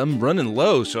 I'm running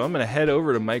low, so I'm going to head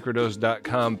over to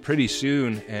microdose.com pretty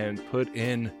soon and put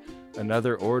in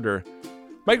another order.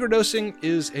 Microdosing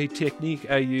is a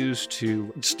technique I use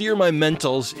to steer my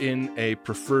mentals in a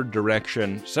preferred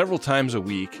direction several times a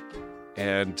week.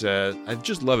 And I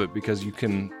just love it because you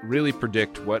can really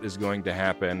predict what is going to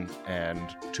happen and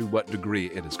to what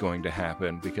degree it is going to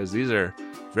happen, because these are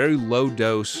very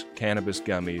low-dose cannabis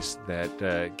gummies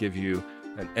that give you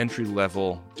an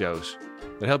entry-level dose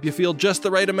that help you feel just the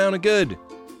right amount of good.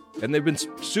 And they've been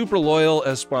super loyal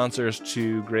as sponsors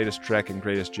to Greatest Trek and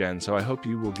Greatest Gen, so I hope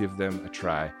you will give them a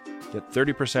try. Get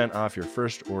 30% off your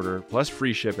first order plus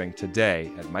free shipping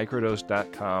today at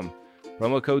microdose.com.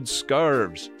 Promo code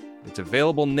SCARVES. It's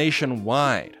available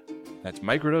nationwide. That's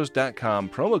microdose.com.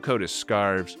 Promo code is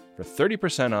SCARVES for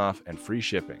 30% off and free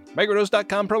shipping.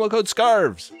 Microdose.com, promo code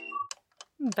SCARVES.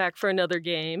 Back for another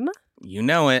game. You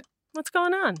know it. What's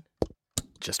going on?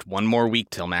 Just one more week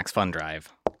till Max Fun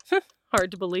Drive.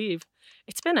 Hard to believe.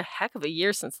 It's been a heck of a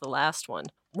year since the last one.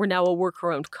 We're now a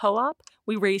worker-owned co-op.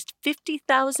 We raised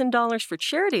 $50,000 for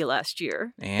charity last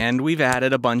year. And we've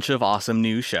added a bunch of awesome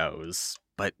new shows.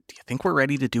 But do you think we're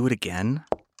ready to do it again?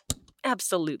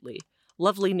 Absolutely.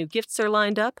 Lovely new gifts are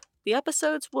lined up. The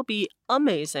episodes will be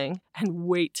amazing. And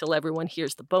wait till everyone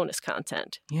hears the bonus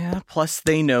content. Yeah, plus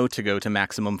they know to go to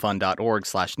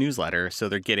MaximumFun.org/newsletter, so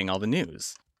they're getting all the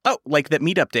news. Oh, like that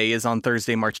meetup day is on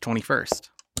Thursday, March 21st.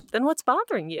 Then what's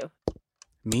bothering you?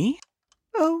 Me?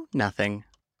 Oh, nothing.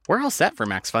 We're all set for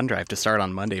Max Fun Drive to start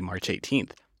on Monday, March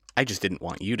 18th. I just didn't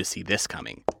want you to see this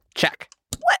coming. Check.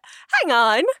 What? Hang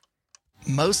on.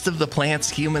 Most of the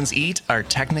plants humans eat are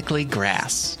technically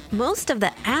grass. Most of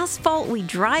the asphalt we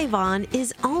drive on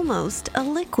is almost a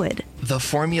liquid. The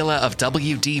formula of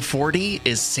WD-40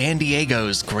 is San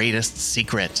Diego's greatest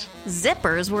secret.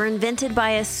 Zippers were invented by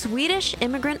a Swedish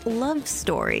immigrant love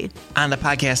story. On the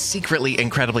podcast Secretly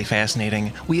Incredibly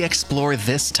Fascinating, we explore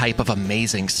this type of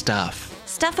amazing stuff.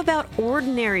 Stuff about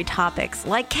ordinary topics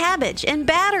like cabbage and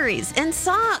batteries and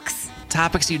socks.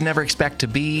 Topics you'd never expect to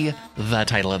be the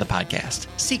title of the podcast.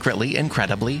 Secretly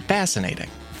Incredibly Fascinating.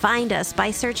 Find us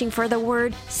by searching for the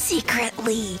word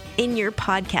secretly in your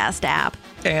podcast app.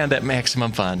 And at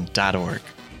MaximumFun.org.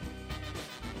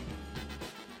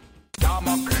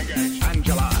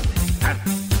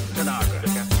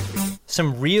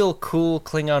 Some real cool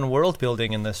Klingon world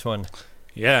building in this one.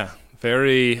 Yeah,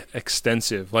 very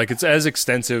extensive. Like, it's as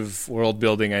extensive world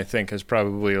building, I think, as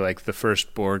probably like the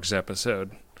first Borg's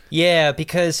episode. Yeah,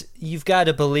 because you've got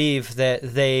to believe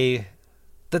that they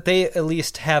at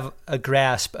least have a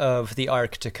grasp of the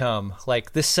arc to come.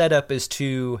 Like, this setup is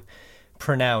too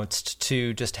pronounced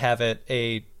to just have it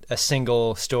a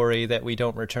single story that we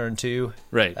don't return to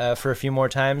for a few more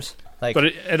times. Like, but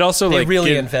it also they like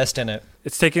really invest in it.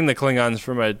 It's taking the Klingons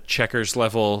from a checkers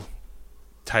level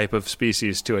type of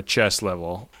species to a chess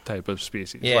level type of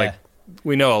species. Yeah. Like,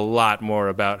 we know a lot more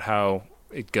about how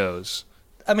it goes.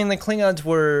 I mean, the Klingons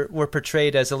were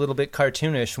portrayed as a little bit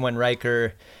cartoonish when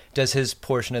Riker does his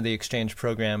portion of the exchange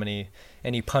program, and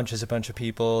he punches a bunch of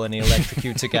people, and he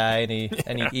electrocutes a guy,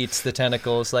 and he eats the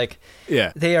tentacles. Like,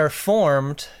 they are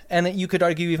formed, and you could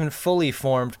argue even fully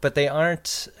formed, but they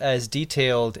aren't as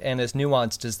detailed and as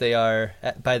nuanced as they are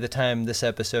by the time this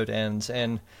episode ends.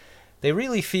 And they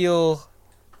really feel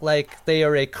like they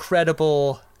are a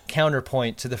credible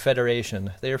counterpoint to the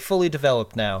Federation. They are fully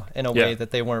developed now in a way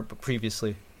that they weren't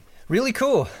previously. Really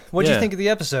cool. What did you think of the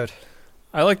episode?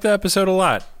 I like the episode a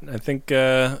lot. I think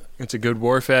it's a good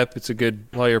Worf ep. It's a good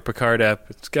Lawyer Picard ep.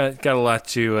 It's got a lot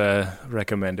to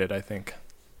recommend it, I think.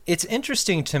 It's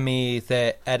interesting to me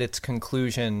that at its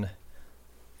conclusion,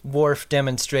 Worf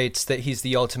demonstrates that he's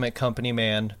the ultimate company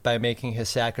man by making his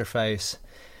sacrifice.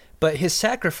 But his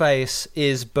sacrifice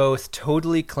is both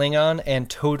totally Klingon and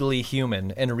totally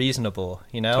human and reasonable,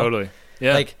 you know? Totally,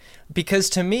 yeah. Like,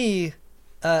 because to me,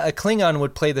 a Klingon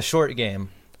would play the short game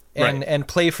and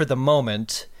play for the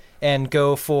moment and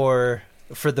go for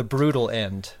the brutal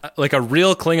end. Like a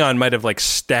real Klingon might have like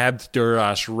stabbed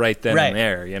Duras right then and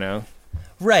there, you know?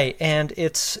 Right, and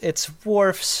it's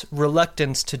Worf's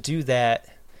reluctance to do that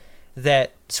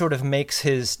sort of makes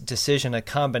his decision a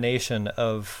combination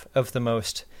of the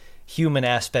most human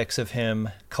aspects of him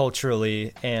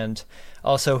culturally, and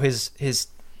also his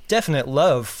definite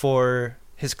love for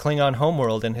his Klingon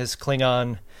homeworld and his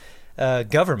Klingon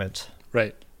government.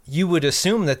 Right. You would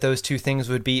assume that those two things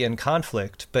would be in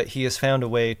conflict, but he has found a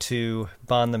way to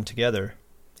bond them together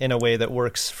in a way that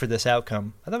works for this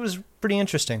outcome. I thought it was pretty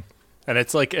interesting. And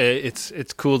it's like it's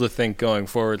cool to think going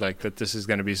forward like that this is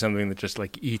going to be something that just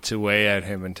like eats away at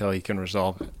him until he can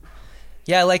resolve it.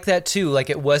 Yeah, I like that too. Like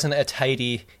it wasn't a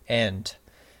tidy end.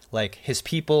 Like his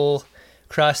people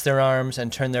cross their arms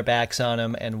and turn their backs on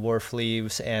him, and Worf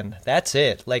leaves, and that's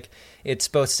it. Like it's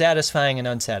both satisfying and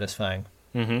unsatisfying.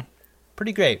 Mm-hmm.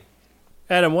 Pretty great.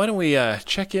 Adam, why don't we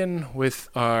check in with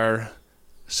our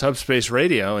subspace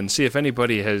radio and see if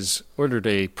anybody has ordered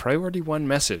a Priority 1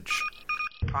 message.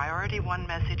 Priority 1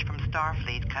 message from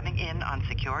Starfleet coming in on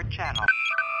secured channel.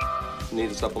 Need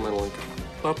a supplemental income.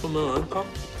 Supplemental income?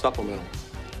 Supplemental.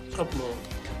 Supplemental.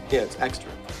 Yeah, it's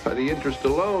extra. The interest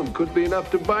alone could be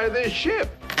enough to buy this ship.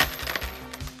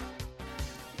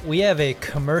 We have a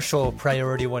commercial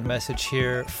Priority 1 message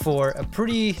here for a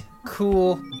pretty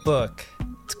cool book.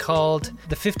 It's called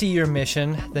The 50-Year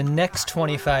Mission, The Next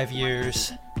 25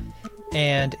 Years,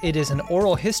 and it is an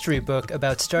oral history book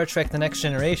about Star Trek The Next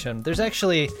Generation. This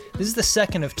is the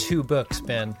second of two books,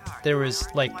 Ben. There was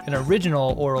like an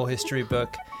original oral history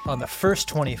book on the first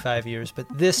 25 years, but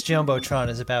this Jumbotron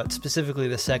is about specifically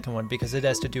the second one because it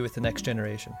has to do with the next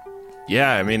generation.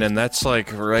 Yeah, I mean, and that's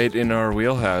like right in our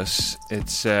wheelhouse.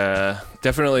 It's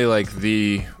definitely like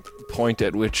the point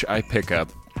at which I pick up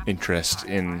interest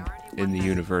in the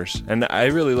universe, and I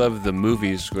really love the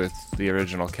movies with the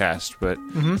original cast, but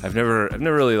I've never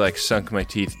really like sunk my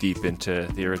teeth deep into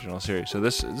the original series. So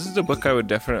this is a book I would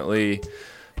definitely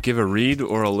give a read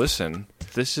or a listen.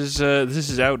 This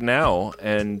is out now,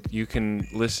 and you can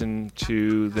listen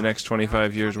to The Next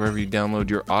 25 Years wherever you download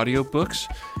your audiobooks,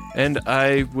 and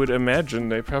I would imagine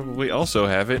they probably also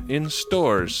have it in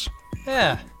stores.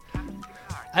 Yeah.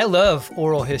 I love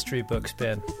oral history books,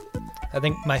 Ben. I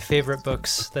think my favorite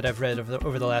books that I've read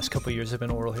over the last couple of years have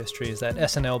been oral histories, that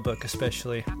SNL book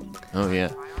especially. Oh,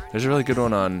 yeah. There's a really good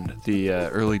one on the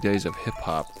early days of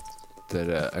hip-hop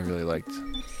that I really liked.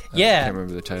 Yeah. I can't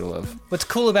remember the title of. What's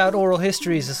cool about oral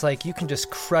histories is like you can just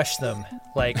crush them.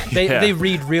 Like they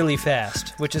read really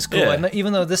fast, which is cool. Yeah. And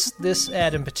even though this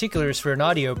ad in particular is for an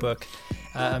audiobook,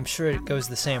 I'm sure it goes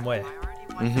the same way.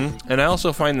 Mm-hmm. And I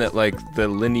also find that like the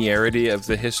linearity of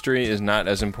the history is not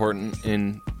as important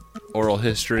in oral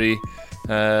history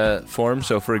form.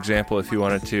 So, for example, if you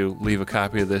wanted to leave a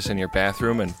copy of this in your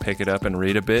bathroom and pick it up and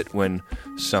read a bit when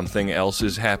something else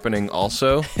is happening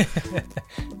also,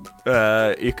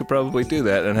 you could probably do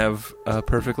that and have a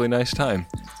perfectly nice time.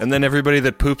 And then everybody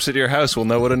that poops at your house will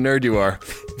know what a nerd you are.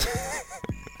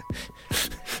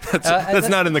 That's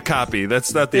not in the copy.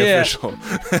 That's not the official.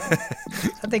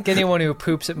 I think anyone who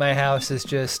poops at my house is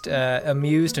just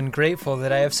amused and grateful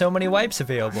that I have so many wipes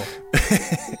available.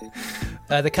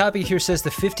 The copy here says the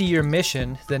 50-year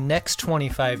mission, the next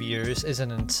 25 years, is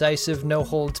an incisive,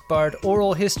 no-holds-barred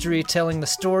oral history telling the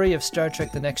story of Star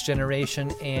Trek The Next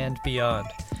Generation and beyond.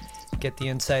 Get the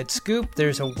inside scoop.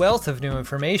 There's a wealth of new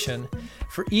information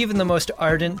for even the most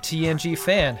ardent TNG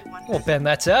fan. Well, Ben,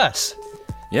 that's us.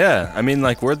 Yeah, I mean,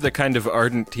 like, we're the kind of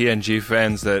ardent TNG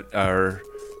fans that are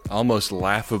almost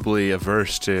laughably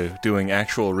averse to doing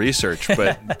actual research,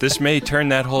 but this may turn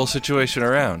that whole situation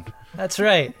around. That's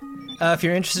right. If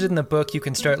you're interested in the book, you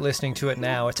can start listening to it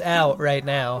now. It's out right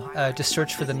now. Just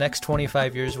search for The Next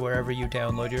 25 Years wherever you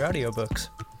download your audiobooks.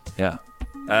 Yeah.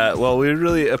 Well, we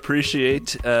really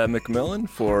appreciate Macmillan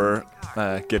for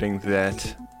getting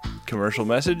that commercial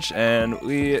message, and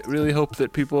we really hope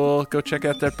that people go check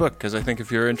out that book, because I think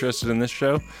if you're interested in this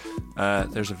show,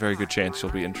 there's a very good chance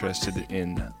you'll be interested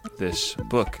in this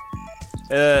book.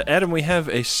 Adam, we have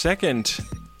a second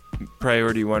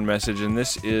Priority 1 message, and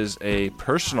this is a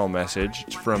personal message.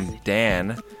 It's from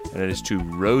Dan, and it is to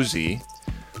Rosie.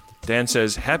 Dan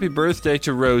says, "Happy birthday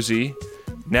to Rosie.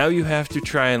 Now you have to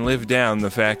try and live down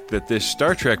the fact that this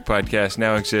Star Trek podcast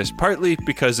now exists partly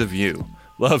because of you.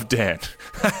 Love Dan.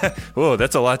 Whoa,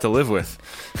 that's a lot to live with.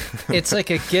 It's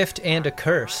like a gift and a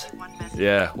curse.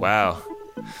 Yeah, wow.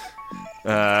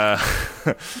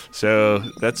 So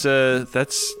that's a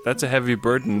heavy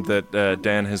burden that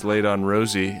Dan has laid on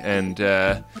Rosie, and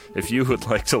if you would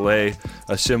like to lay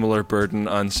a similar burden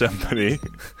on somebody,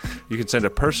 you can send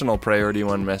a personal priority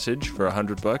one message for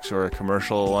 $100 or a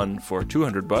commercial one for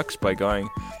 $200 by going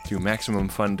to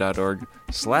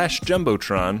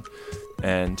MaximumFun.org/Jumbotron,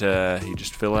 and you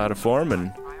just fill out a form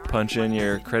and punch in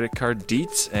your credit card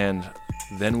deets, and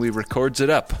then we records it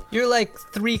up. You're like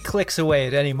 3 clicks away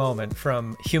at any moment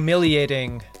from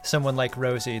humiliating someone like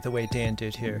Rosie the way Dan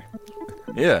did here.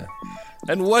 Yeah.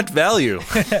 And what value?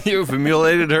 You've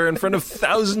humiliated her in front of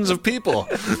thousands of people.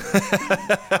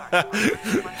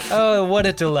 Oh, what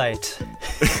a delight.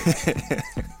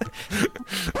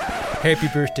 Happy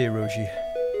birthday, Rosie.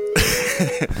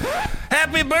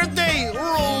 Happy birthday,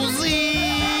 Rosie!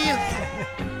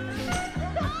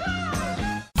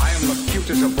 I am the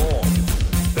cutest of all.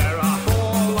 There are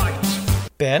 4 lights.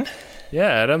 Ben? Yeah,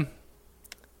 Adam?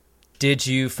 Did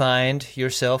you find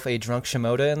yourself a drunk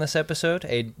Shimoda in this episode?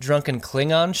 A drunken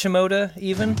Klingon Shimoda,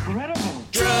 even? Incredible!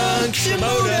 Drunk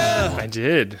Shimoda! I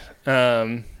did.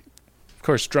 Of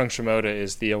course, Drunk Shimoda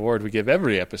is the award we give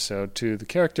every episode to the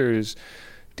character who's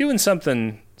doing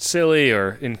something silly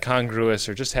or incongruous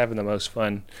or just having the most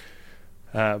fun.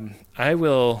 I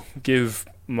will give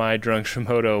my Drunk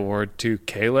Shimoda award to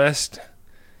K-Lest.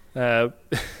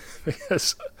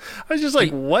 Because I was just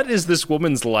like, what is this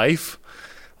woman's life?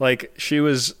 Like, she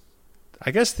was,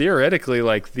 I guess, theoretically,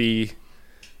 like the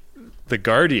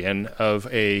guardian of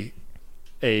a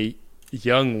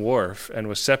young Worf, and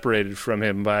was separated from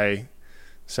him by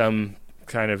some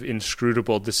kind of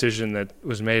inscrutable decision that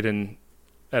was made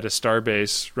at a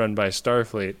starbase run by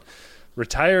Starfleet.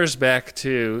 Retires back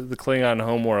to the Klingon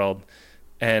Homeworld,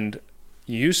 and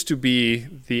used to be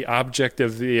the object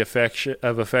of the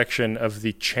affection of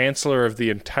the chancellor of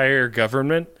the entire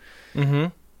government,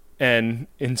 and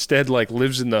instead like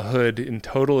lives in the hood in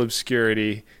total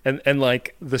obscurity. And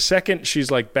like the second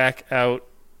she's like back out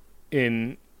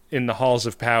in the halls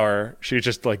of power, she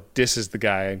just like disses the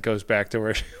guy and goes back to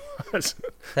where she was.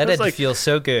 That had to feel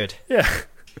so good. Yeah,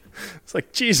 it's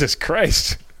like, Jesus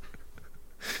Christ.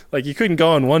 Like, you couldn't go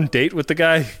on one date with the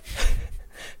guy?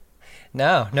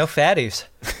 No fatties.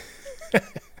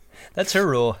 That's her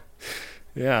rule.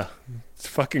 Yeah, it's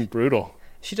fucking brutal.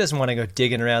 She doesn't want to go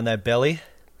digging around that belly.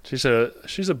 She's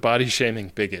a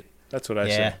body-shaming bigot. That's what I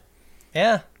say.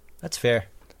 Yeah, that's fair.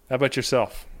 How about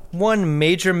yourself? One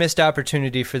major missed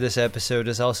opportunity for this episode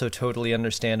is also totally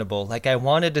understandable. Like, I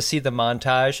wanted to see the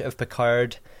montage of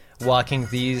Picard walking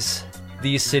these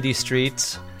city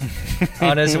streets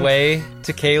on his way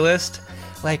to K-List.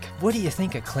 Like, what do you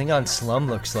think a Klingon slum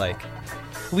looks like?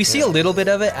 We see a little bit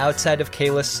of it outside of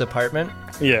K-List's apartment.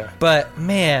 Yeah. But,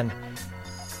 man,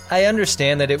 I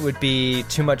understand that it would be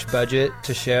too much budget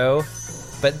to show,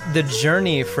 but the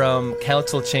journey from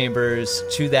council chambers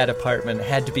to that apartment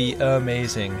had to be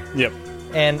amazing. Yep.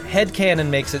 And headcanon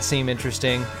makes it seem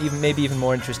interesting, maybe even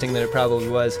more interesting than it probably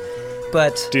was.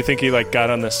 But do you think he like got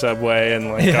on the subway and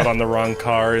like got on the wrong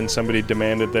car and somebody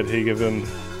demanded that he give him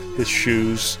his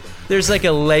shoes? There's like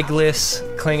a legless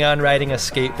Klingon riding a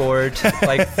skateboard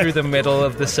like through the middle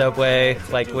of the subway,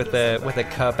 like with a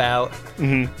cup out.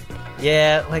 Mm-hmm.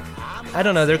 Yeah, like, I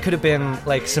don't know. There could have been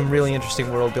like some really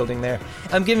interesting world building there.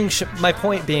 I'm giving my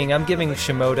point being, I'm giving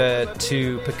Shimoda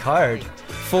to Picard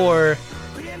for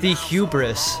the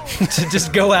hubris to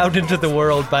just go out into the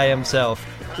world by himself.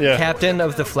 Yeah. Captain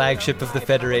of the flagship of the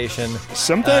Federation.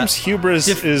 Sometimes hubris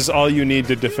is all you need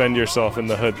to defend yourself in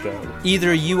the hood, though.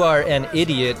 Either you are an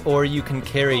idiot or you can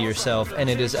carry yourself, and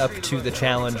it is up to the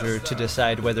challenger to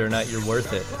decide whether or not you're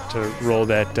worth it. To roll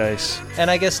that dice.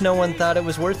 And I guess no one thought it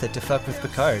was worth it to fuck with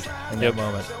Picard in that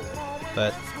moment.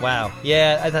 But, wow.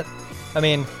 Yeah, I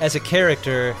mean, as a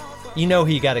character, you know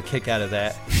he got a kick out of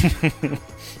that.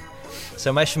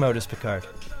 So my Shimoda's Picard.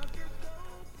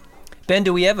 Ben,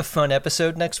 do we have a fun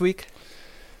episode next week?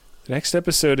 The next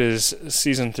episode is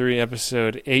Season 3,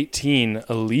 Episode 18,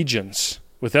 Allegiance.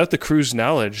 Without the crew's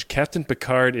knowledge, Captain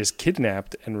Picard is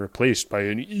kidnapped and replaced by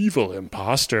an evil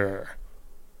imposter.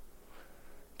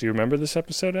 Do you remember this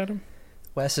episode, Adam?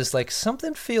 Wes is like,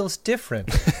 something feels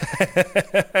different.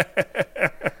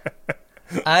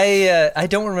 I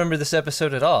don't remember this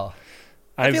episode at all.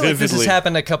 I feel like this has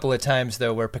happened a couple of times,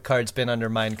 though, where Picard's been under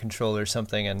mind control or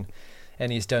something,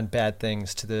 and he's done bad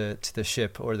things to the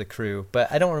ship or the crew.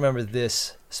 But I don't remember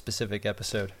this specific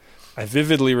episode. I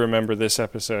vividly remember this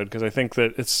episode because I think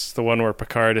that it's the one where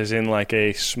Picard is in like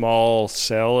a small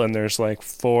cell and there's like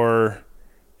 4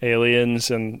 aliens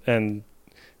and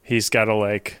he's got to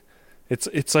like,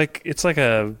 it's like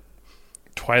a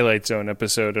Twilight Zone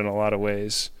episode in a lot of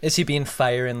ways. Is he being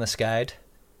Fire in the Sky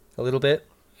a little bit?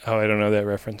 Oh, I don't know that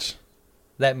reference.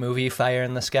 That movie, Fire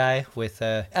in the Sky, with,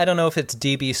 I don't know if it's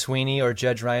D.B. Sweeney or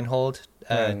Judge Reinhold.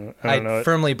 I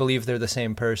firmly believe they're the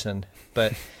same person.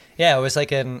 But yeah, it was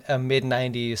like a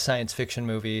mid-90s science fiction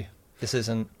movie. This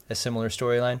isn't a similar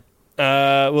storyline?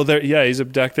 Well, he's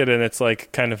abducted, and it's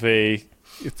like kind of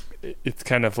it's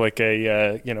kind of like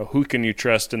a, who can you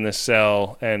trust in this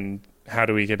cell, and how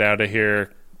do we get out of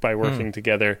here by working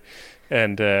together?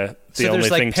 And so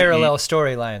there's like parallel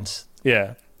storylines.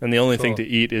 Yeah, and the only thing to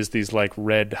eat is these like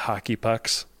red hockey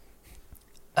pucks.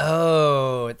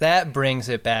 Oh, that brings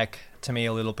it back to me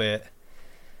a little bit.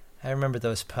 I remember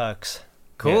those pucks.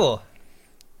 Cool.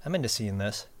 Yeah. I'm into seeing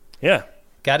this. Yeah.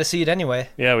 Got to see it anyway.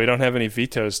 Yeah, we don't have any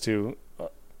vetoes to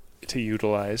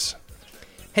utilize.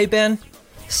 Hey, Ben,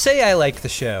 say I like the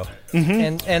show,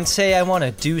 and say I want to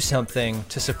do something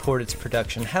to support its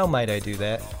production. How might I do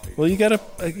that? Well, you got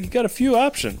a few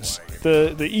options.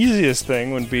 The easiest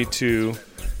thing would be to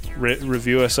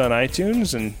review us on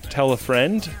iTunes and tell a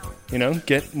friend.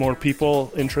 Get more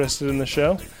people interested in the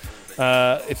show.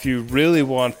 If you really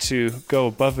want to go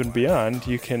above and beyond,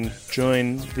 you can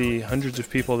join the hundreds of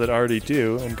people that already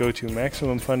do and go to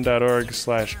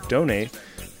MaximumFun.org/donate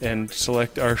and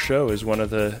select our show as one of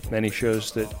the many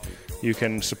shows that you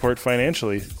can support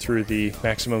financially through the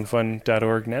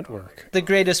MaximumFun.org network. The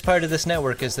greatest part of this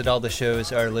network is that all the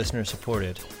shows are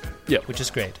listener-supported. Yep. Which is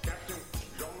great.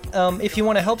 If you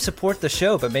want to help support the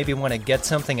show but maybe want to get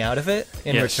something out of it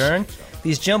in return,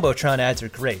 these Jumbotron ads are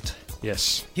great.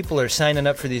 Yes. People are signing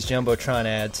up for these Jumbotron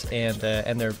ads, and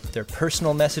they're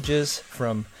personal messages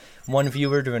from one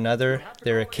viewer to another.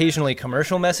 They're occasionally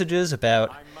commercial messages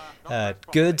about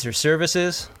goods or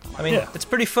services. I mean, it's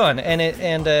pretty fun,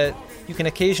 and you can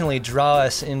occasionally draw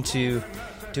us into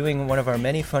doing one of our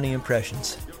many funny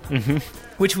impressions,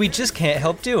 which we just can't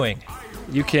help doing.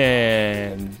 You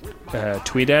can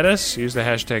tweet at us. Use the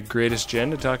hashtag GreatestGen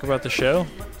to talk about the show.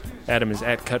 Adam is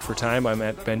at Cut for Time. I'm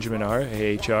at Benjamin R.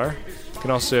 AHR. You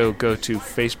can also go to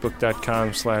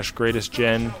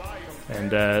facebook.com/GreatestGen.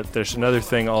 And there's another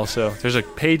thing also. There's a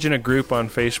page in a group on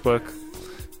Facebook.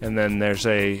 And then there's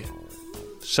a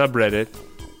subreddit.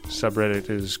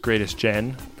 Subreddit is Greatest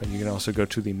Gen. But you can also go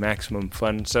to the Maximum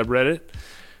Fun subreddit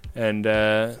and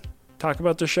talk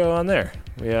about the show on there.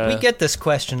 We get this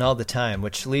question all the time,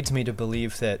 which leads me to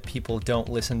believe that people don't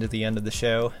listen to the end of the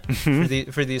show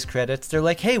for these credits. They're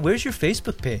like, hey, where's your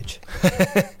Facebook page?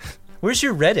 Where's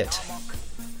your Reddit?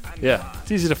 Yeah,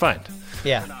 it's easy to find.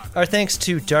 Yeah. Our thanks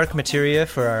to Dark Materia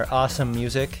for our awesome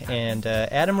music, and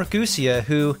Adam Ragusia,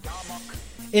 who,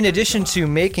 in addition to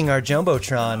making our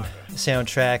Jumbotron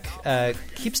soundtrack,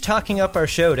 keeps talking up our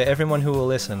show to everyone who will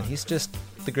listen. He's just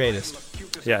the greatest.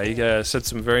 Yeah, he said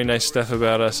some very nice stuff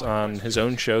about us on his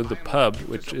own show, The Pub,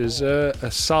 which is a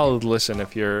solid listen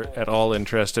if you're at all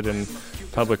interested in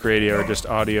public radio or just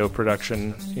audio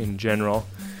production in general.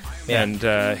 Yeah.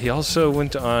 And he also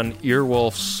went on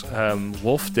Earwolf's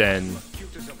Wolf Den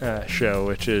show,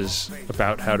 which is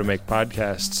about how to make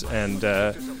podcasts, and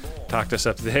talked us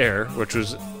up there, which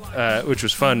was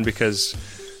fun because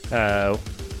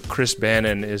Chris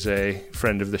Bannon is a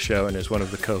friend of the show and is one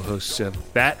of the co-hosts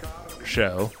of that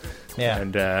show. Yeah.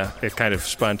 And it kind of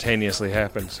spontaneously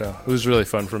happened, so it was really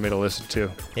fun for me to listen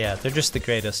to. Yeah, they're just the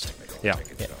greatest. Yeah.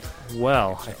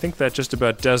 Well, I think that just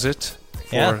about does it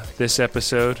for this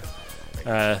episode.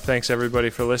 Thanks everybody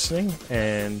for listening,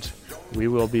 and we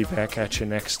will be back at you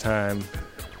next time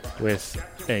with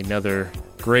another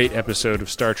great episode of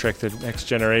Star Trek The Next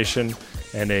Generation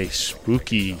and a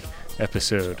spooky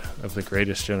episode of The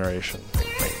Greatest Generation.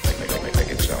 Make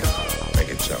it so. Make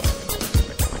it so.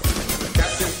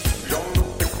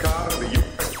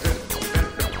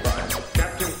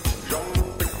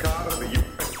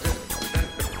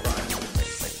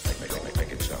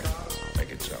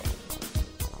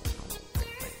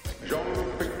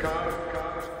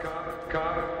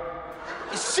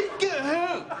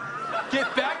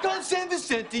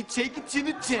 Take it to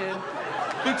the 10,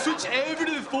 then switch over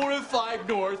to the 405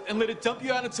 North and let it dump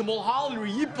you out into Mulholland where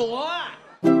you belong.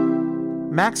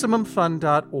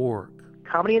 MaximumFun.org.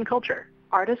 Comedy and culture.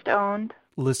 Artist owned.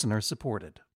 Listener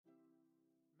supported.